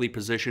perfectly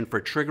positioned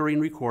for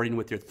triggering recording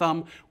with your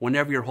thumb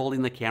whenever you're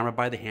holding the camera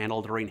by the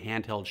handle during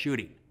handheld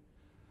shooting.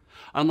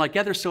 Unlike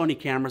other Sony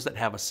cameras that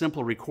have a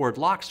simple record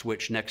lock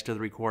switch next to the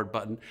record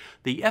button,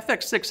 the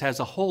FX6 has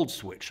a hold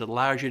switch that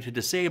allows you to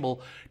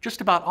disable just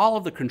about all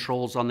of the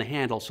controls on the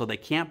handle so they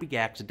can't be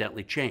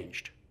accidentally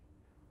changed.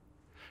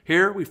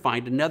 Here we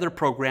find another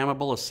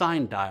programmable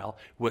assign dial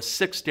with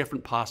 6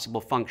 different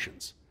possible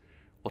functions.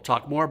 We'll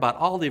talk more about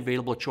all the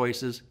available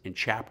choices in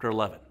Chapter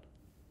 11.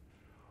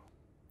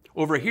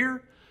 Over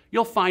here,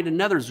 you'll find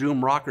another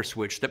zoom rocker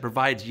switch that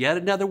provides yet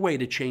another way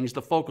to change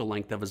the focal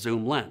length of a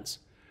zoom lens.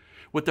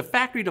 With the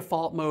factory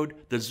default mode,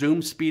 the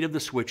zoom speed of the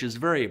switch is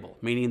variable,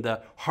 meaning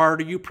the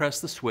harder you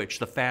press the switch,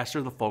 the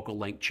faster the focal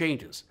length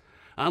changes.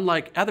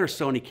 Unlike other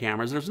Sony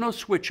cameras, there's no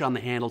switch on the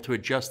handle to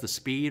adjust the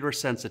speed or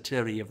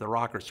sensitivity of the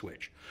rocker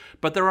switch.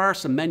 But there are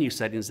some menu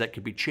settings that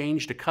can be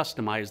changed to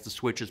customize the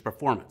switch's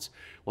performance.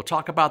 We'll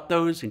talk about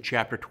those in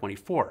Chapter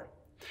 24.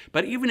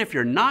 But even if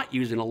you're not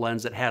using a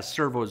lens that has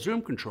servo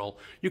zoom control,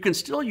 you can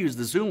still use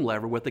the zoom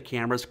lever with the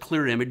camera's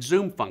clear image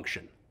zoom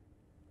function.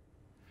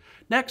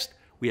 Next,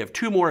 we have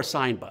 2 more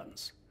assign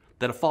buttons.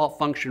 The default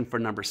function for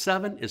number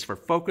 7 is for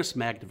focus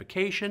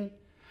magnification,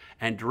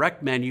 and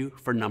direct menu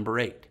for number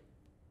 8.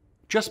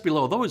 Just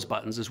below those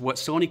buttons is what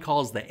Sony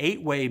calls the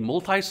 8-way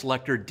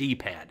multi-selector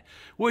D-pad,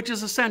 which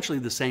is essentially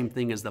the same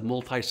thing as the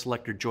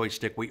multi-selector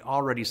joystick we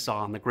already saw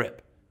on the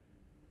grip.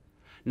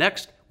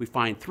 Next, we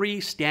find 3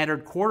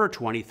 standard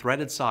 1/4-20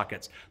 threaded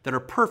sockets that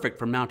are perfect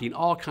for mounting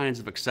all kinds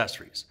of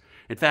accessories.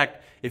 In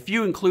fact, if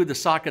you include the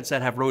sockets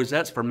that have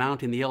rosettes for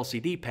mounting the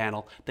LCD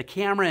panel, the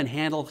camera and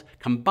handle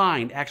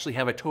combined actually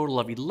have a total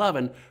of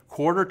 11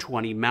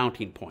 1/4-20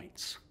 mounting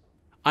points.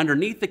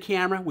 Underneath the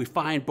camera, we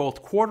find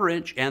both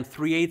 1/4-inch and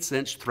 3/8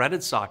 inch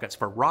threaded sockets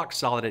for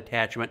rock-solid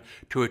attachment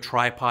to a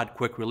tripod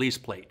quick-release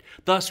plate,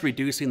 thus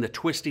reducing the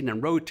twisting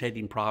and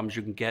rotating problems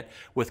you can get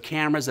with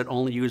cameras that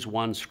only use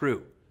 1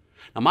 screw.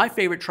 Now, my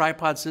favorite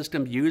tripod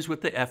system used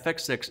with the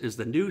FX6 is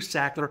the new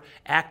Sachtler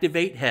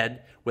Activate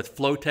head with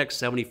Flowtech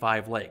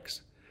 75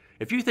 legs.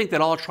 If you think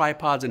that all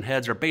tripods and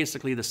heads are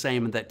basically the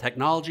same and that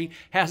technology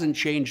hasn't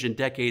changed in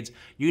decades,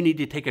 you need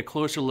to take a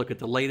closer look at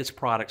the latest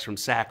products from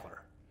Sachtler.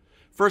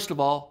 First of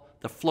all,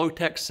 the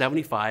Flowtech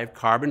 75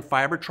 carbon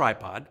fiber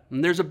tripod,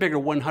 and there's a bigger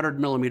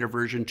 100mm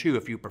version too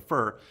if you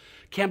prefer,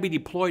 can be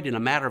deployed in a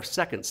matter of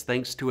seconds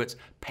thanks to its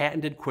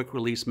patented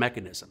quick-release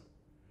mechanism.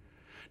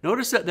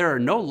 Notice that there are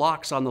no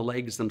locks on the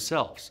legs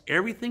themselves.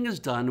 Everything is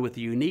done with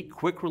the unique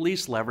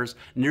quick-release levers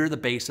near the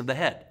base of the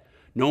head.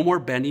 No more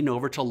bending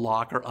over to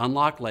lock or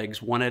unlock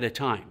legs one at a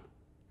time.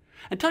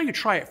 Until you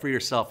try it for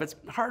yourself, it's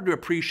hard to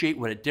appreciate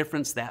what a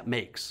difference that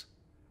makes.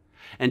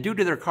 And due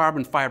to their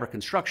carbon fiber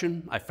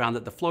construction, I found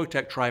that the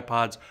Flowtech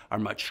tripods are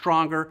much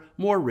stronger,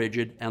 more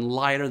rigid, and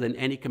lighter than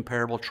any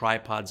comparable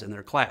tripods in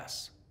their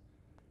class.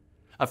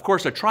 Of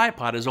course, a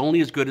tripod is only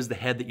as good as the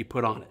head that you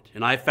put on it,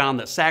 and I found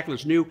that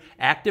Sachtler's new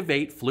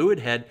Activate fluid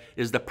head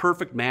is the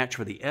perfect match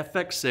for the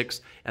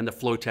FX6 and the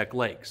Flowtech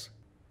legs.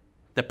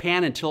 The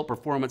pan and tilt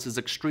performance is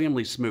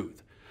extremely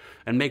smooth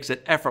and makes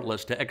it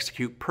effortless to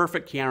execute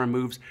perfect camera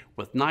moves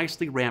with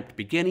nicely ramped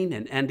beginning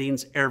and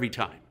endings every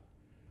time.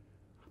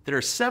 There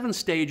are 7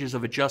 stages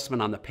of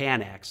adjustment on the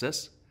pan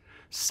axis,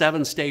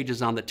 7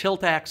 stages on the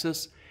tilt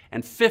axis,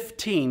 and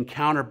 15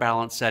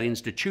 counterbalance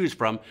settings to choose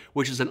from,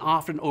 which is an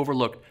often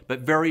overlooked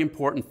but very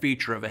important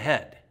feature of a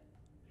head.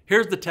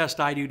 Here's the test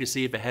I do to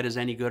see if a head is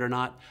any good or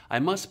not. I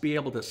must be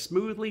able to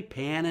smoothly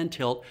pan and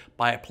tilt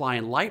by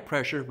applying light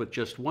pressure with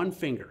just one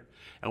finger.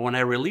 And when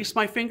I release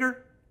my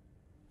finger,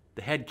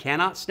 the head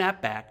cannot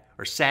snap back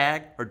or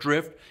sag or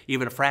drift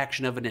even a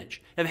fraction of an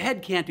inch. If a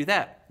head can't do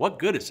that, what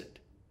good is it?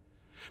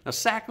 Now,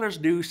 Sackler's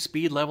new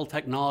speed level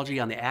technology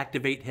on the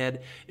Activate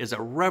head is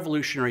a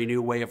revolutionary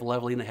new way of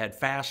leveling the head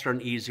faster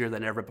and easier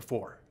than ever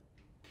before.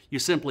 You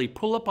simply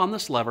pull up on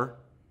this lever,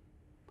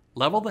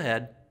 level the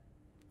head,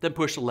 then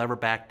push the lever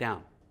back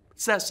down.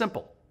 It's that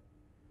simple.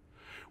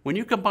 When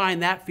you combine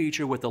that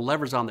feature with the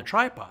levers on the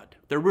tripod,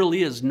 there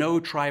really is no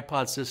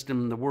tripod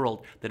system in the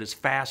world that is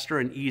faster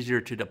and easier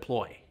to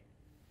deploy.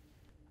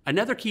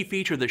 Another key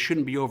feature that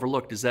shouldn't be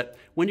overlooked is that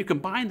when you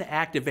combine the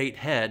Activate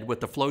head with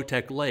the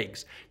Flowtech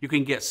legs, you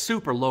can get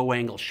super low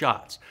angle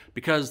shots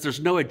because there's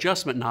no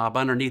adjustment knob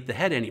underneath the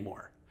head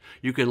anymore.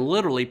 You can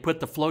literally put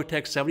the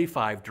Flowtech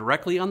 75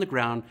 directly on the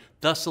ground,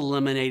 thus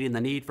eliminating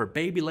the need for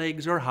baby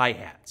legs or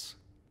hi-hats.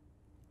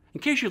 In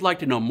case you'd like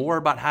to know more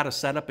about how to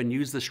set up and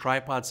use this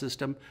tripod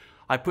system,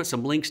 I put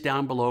some links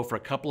down below for a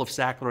couple of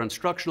Sackler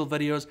instructional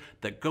videos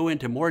that go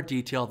into more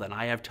detail than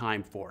I have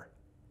time for.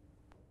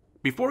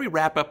 Before we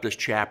wrap up this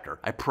chapter,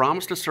 I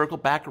promised to circle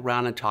back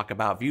around and talk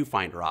about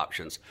viewfinder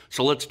options,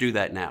 so let's do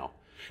that now.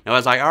 Now,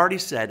 as I already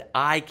said,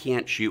 I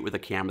can't shoot with a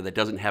camera that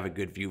doesn't have a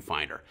good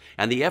viewfinder,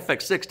 and the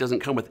FX6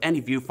 doesn't come with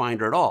any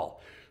viewfinder at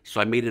all,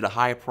 so I made it a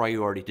high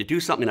priority to do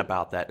something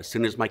about that as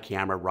soon as my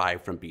camera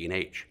arrived from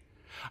B&H.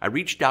 I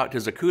reached out to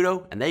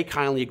Zacuto, and they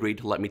kindly agreed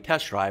to let me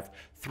test drive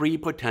 3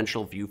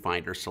 potential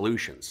viewfinder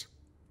solutions.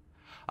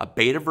 A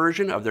beta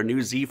version of their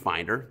new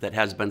Z-Finder that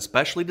has been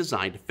specially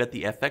designed to fit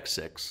the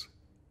FX6,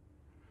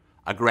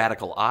 a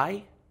Gradical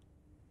Eye,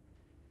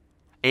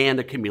 and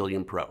a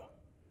Chameleon Pro.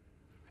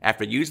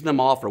 After using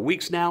them all for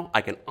weeks now, I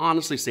can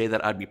honestly say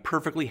that I'd be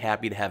perfectly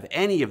happy to have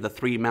any of the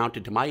 3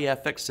 mounted to my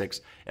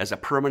FX6 as a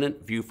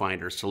permanent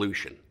viewfinder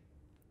solution.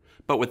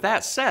 But with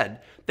that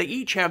said, they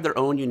each have their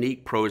own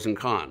unique pros and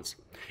cons.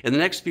 In the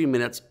next few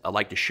minutes, I'd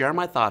like to share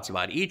my thoughts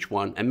about each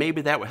one, and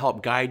maybe that will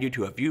help guide you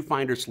to a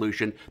viewfinder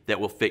solution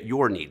that will fit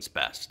your needs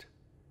best.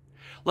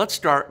 Let's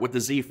start with the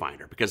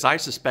Z-Finder, because I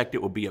suspect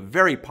it will be a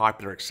very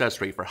popular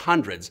accessory for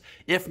hundreds,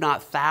 if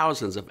not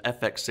thousands, of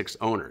FX6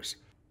 owners.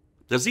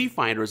 The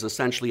Z-Finder is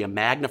essentially a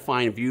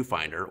magnifying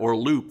viewfinder or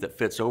loop that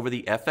fits over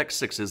the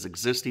FX6's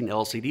existing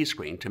LCD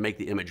screen to make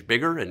the image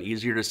bigger and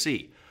easier to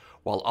see,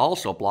 while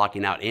also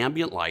blocking out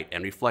ambient light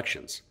and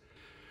reflections.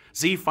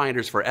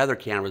 Z-Finders for other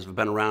cameras have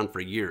been around for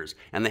years,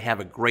 and they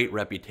have a great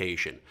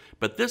reputation,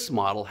 but this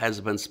model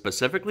has been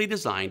specifically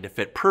designed to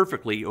fit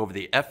perfectly over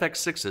the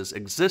FX6's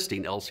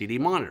existing LCD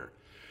monitor.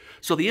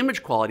 So the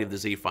image quality of the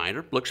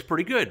Z-Finder looks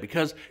pretty good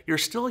because you're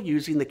still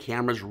using the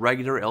camera's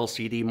regular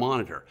LCD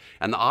monitor,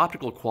 and the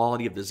optical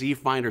quality of the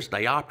Z-Finder's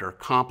diopter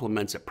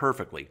complements it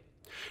perfectly.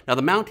 Now,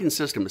 the mounting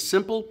system is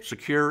simple,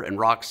 secure, and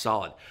rock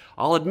solid.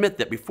 I'll admit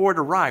that before it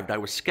arrived, I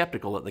was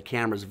skeptical that the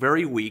camera's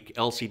very weak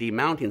LCD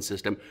mounting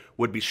system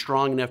would be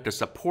strong enough to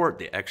support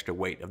the extra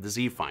weight of the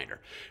Z-Finder.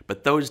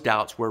 But those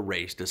doubts were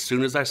erased as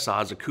soon as I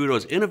saw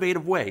Zacuto's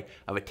innovative way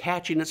of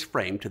attaching its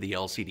frame to the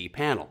LCD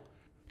panel.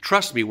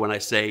 Trust me when I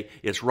say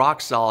it's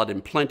rock solid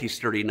and plenty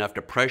sturdy enough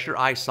to press your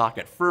eye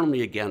socket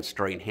firmly against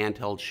during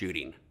handheld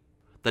shooting.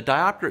 The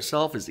diopter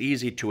itself is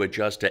easy to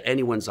adjust to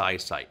anyone's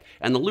eyesight,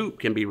 and the loop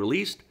can be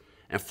released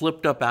and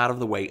flipped up out of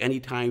the way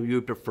anytime you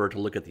would prefer to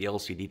look at the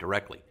LCD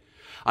directly.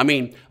 I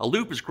mean, a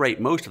loop is great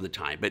most of the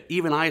time, but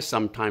even I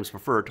sometimes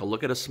prefer to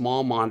look at a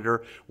small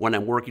monitor when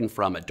I'm working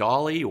from a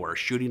dolly or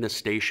shooting a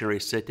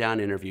stationary sit-down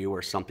interview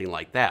or something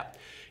like that.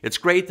 It's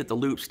great that the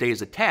loop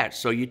stays attached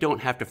so you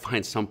don't have to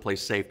find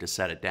someplace safe to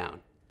set it down.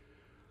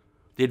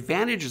 The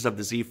advantages of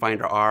the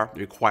Z-Finder are it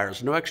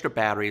requires no extra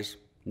batteries,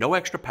 no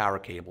extra power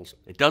cables,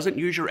 it doesn't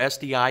use your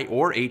SDI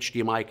or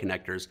HDMI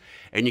connectors,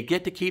 and you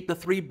get to keep the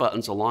 3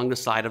 buttons along the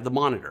side of the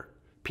monitor: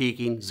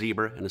 peaking,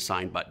 zebra, and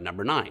assign button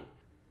number 9.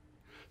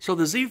 So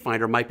the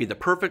Z-Finder might be the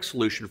perfect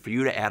solution for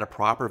you to add a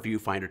proper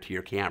viewfinder to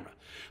your camera.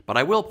 But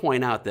I will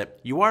point out that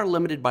you are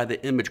limited by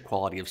the image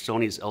quality of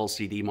Sony's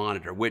LCD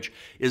monitor, which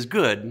is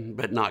good,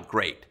 but not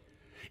great.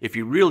 If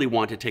you really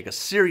want to take a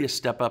serious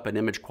step up in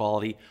image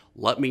quality,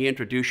 let me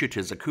introduce you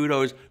to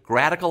Zacuto's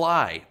Gradical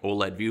Eye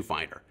OLED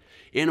viewfinder.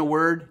 In a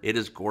word, it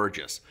is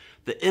gorgeous.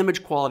 The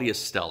image quality is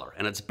stellar,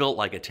 and it's built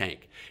like a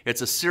tank.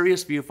 It's a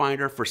serious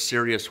viewfinder for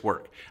serious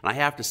work, and I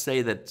have to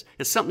say that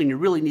it's something you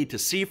really need to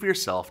see for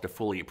yourself to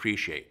fully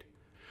appreciate.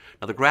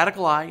 Now, the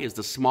Gradical Eye is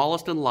the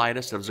smallest and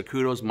lightest of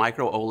Zacuto's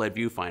micro OLED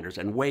viewfinders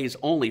and weighs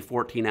only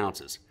 14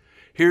 ounces.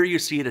 Here you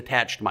see it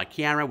attached to my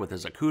camera with a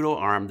Zacuto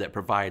arm that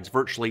provides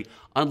virtually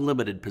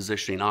unlimited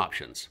positioning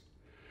options.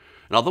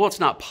 And although it's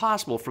not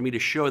possible for me to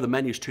show the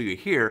menus to you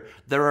here,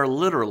 there are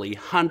literally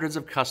hundreds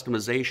of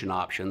customization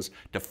options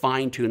to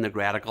fine-tune the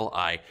Gradical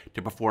Eye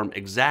to perform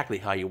exactly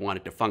how you want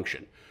it to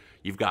function.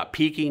 You've got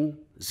peaking,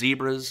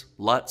 zebras,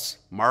 LUTs,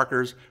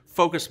 markers,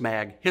 focus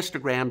mag,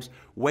 histograms,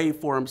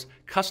 waveforms,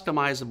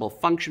 customizable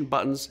function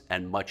buttons,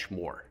 and much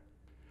more.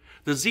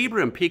 The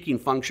zebra and peaking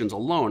functions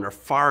alone are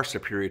far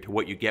superior to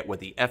what you get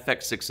with the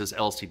FX6's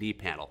LCD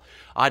panel.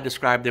 I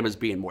describe them as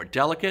being more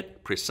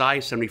delicate,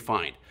 precise, and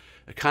refined,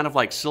 kind of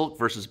like silk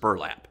versus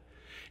burlap.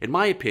 In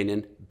my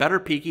opinion, better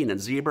peaking and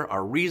zebra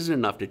are reason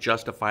enough to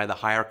justify the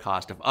higher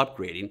cost of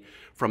upgrading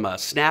from a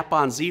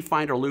snap-on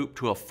Z-Finder loop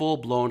to a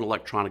full-blown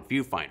electronic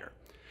viewfinder.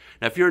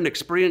 Now, if you're an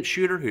experienced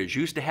shooter who is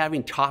used to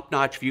having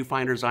top-notch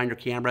viewfinders on your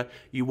camera,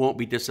 you won't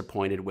be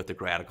disappointed with the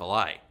Gradical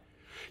Eye.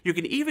 You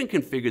can even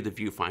configure the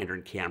viewfinder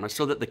and camera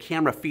so that the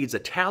camera feeds a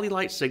tally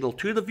light signal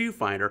to the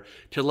viewfinder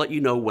to let you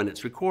know when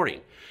it's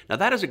recording. Now,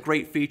 that is a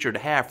great feature to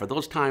have for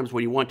those times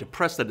when you want to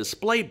press the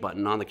display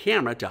button on the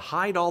camera to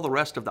hide all the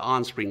rest of the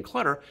on-screen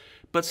clutter,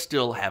 but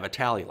still have a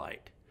tally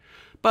light.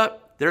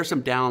 But there are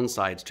some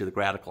downsides to the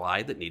Gradical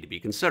Eye that need to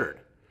be considered.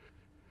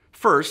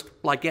 First,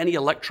 like any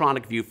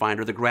electronic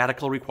viewfinder, the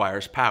Gradical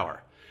requires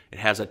power. It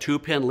has a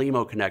 2-pin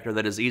LEMO connector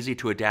that is easy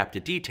to adapt to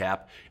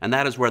DTAP, and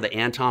that is where the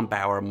Anton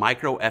Bauer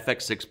Micro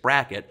FX6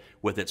 bracket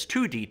with its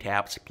 2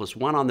 DTAPs plus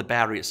 1 on the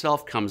battery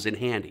itself comes in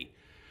handy.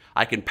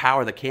 I can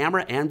power the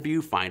camera and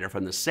viewfinder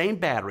from the same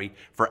battery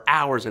for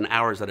hours and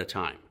hours at a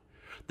time.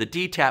 The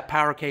DTAP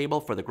power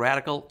cable for the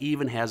Gradical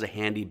even has a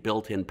handy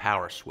built-in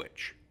power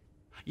switch.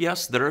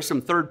 Yes, there are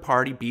some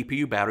third-party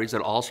BPU batteries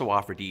that also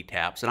offer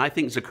DTAPs, and I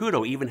think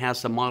Zacuto even has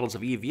some models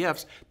of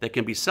EVFs that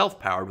can be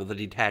self-powered with a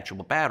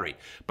detachable battery,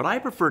 but I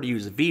prefer to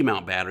use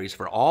V-mount batteries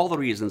for all the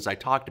reasons I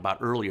talked about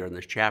earlier in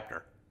this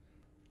chapter.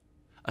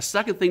 A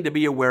second thing to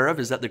be aware of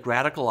is that the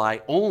Gradical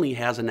Eye only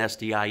has an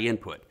SDI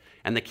input,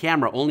 and the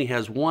camera only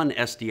has one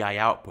SDI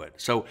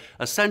output, so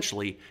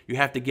essentially you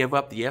have to give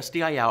up the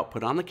SDI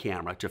output on the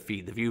camera to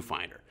feed the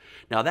viewfinder.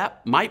 Now,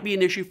 that might be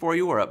an issue for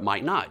you or it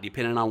might not,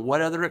 depending on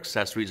what other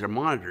accessories or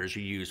monitors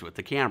you use with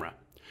the camera.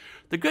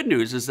 The good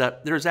news is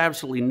that there's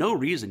absolutely no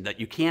reason that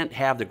you can't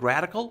have the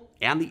Gradical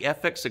and the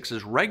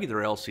FX6's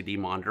regular LCD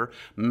monitor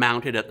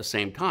mounted at the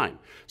same time,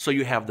 so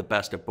you have the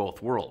best of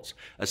both worlds,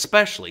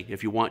 especially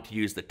if you want to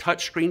use the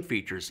touchscreen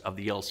features of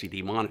the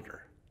LCD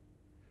monitor.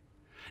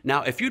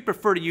 Now, if you'd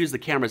prefer to use the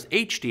camera's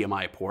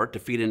HDMI port to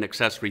feed an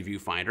accessory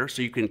viewfinder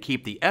so you can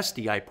keep the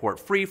SDI port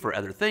free for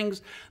other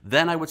things,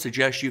 then I would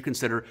suggest you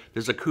consider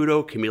the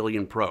Zacuto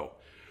Chameleon Pro.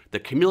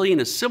 The Chameleon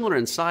is similar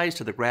in size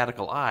to the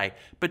Gradical Eye,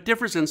 but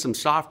differs in some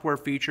software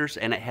features,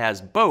 and it has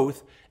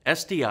both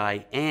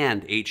SDI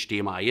and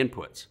HDMI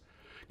inputs.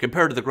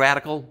 Compared to the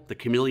Gradical, the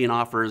Chameleon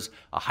offers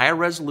a higher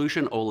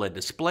resolution OLED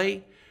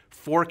display,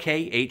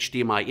 4K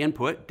HDMI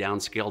input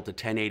downscaled to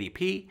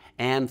 1080p,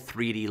 and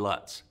 3D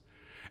LUTs.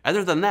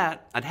 Other than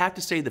that, I'd have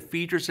to say the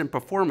features and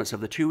performance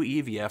of the two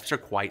EVFs are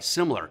quite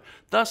similar,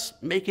 thus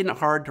making it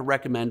hard to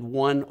recommend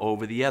one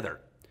over the other.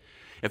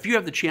 If you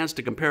have the chance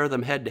to compare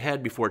them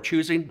head-to-head before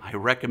choosing, I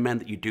recommend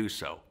that you do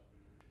so.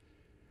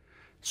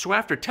 So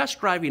after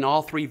test driving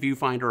all 3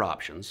 viewfinder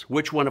options,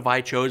 which one have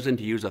I chosen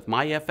to use with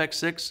my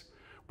FX6?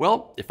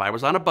 Well, if I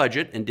was on a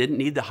budget and didn't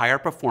need the higher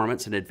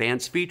performance and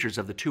advanced features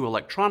of the 2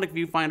 electronic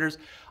viewfinders,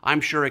 I'm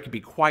sure I could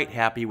be quite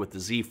happy with the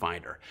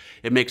Z-Finder.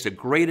 It makes a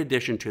great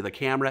addition to the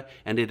camera,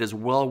 and it is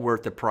well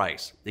worth the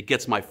price. It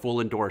gets my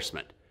full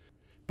endorsement.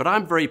 But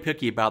I'm very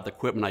picky about the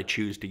equipment I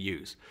choose to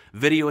use.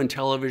 Video and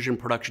television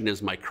production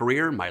is my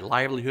career, my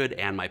livelihood,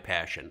 and my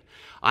passion.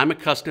 I'm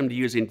accustomed to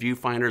using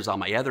viewfinders on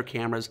my other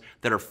cameras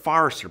that are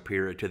far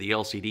superior to the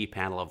LCD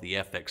panel of the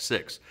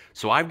FX6,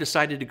 so I've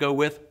decided to go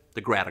with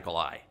the Gradical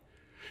Eye.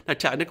 Now,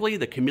 technically,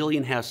 the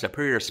Chameleon has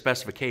superior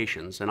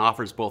specifications and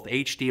offers both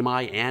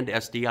HDMI and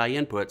SDI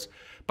inputs,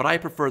 but I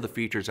prefer the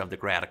features of the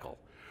Gradical.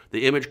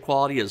 The image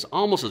quality is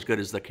almost as good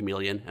as the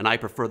Chameleon, and I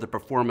prefer the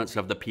performance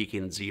of the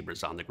peaking and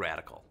zebras on the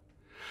Gradical.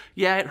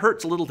 Yeah, it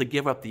hurts a little to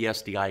give up the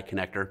SDI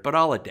connector, but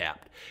I'll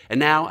adapt. And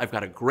now I've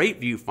got a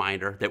great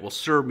viewfinder that will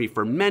serve me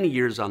for many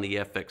years on the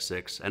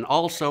FX6 and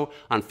also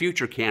on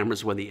future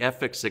cameras when the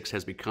FX6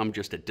 has become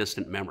just a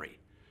distant memory.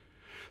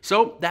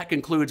 So that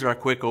concludes our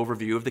quick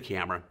overview of the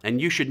camera,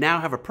 and you should now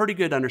have a pretty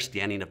good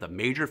understanding of the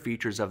major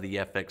features of the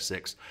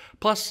FX6,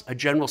 plus a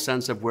general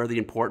sense of where the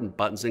important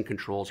buttons and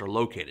controls are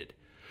located.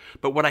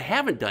 But what I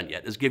haven't done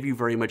yet is give you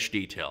very much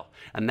detail,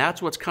 and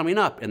that's what's coming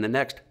up in the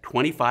next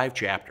 25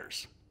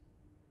 chapters.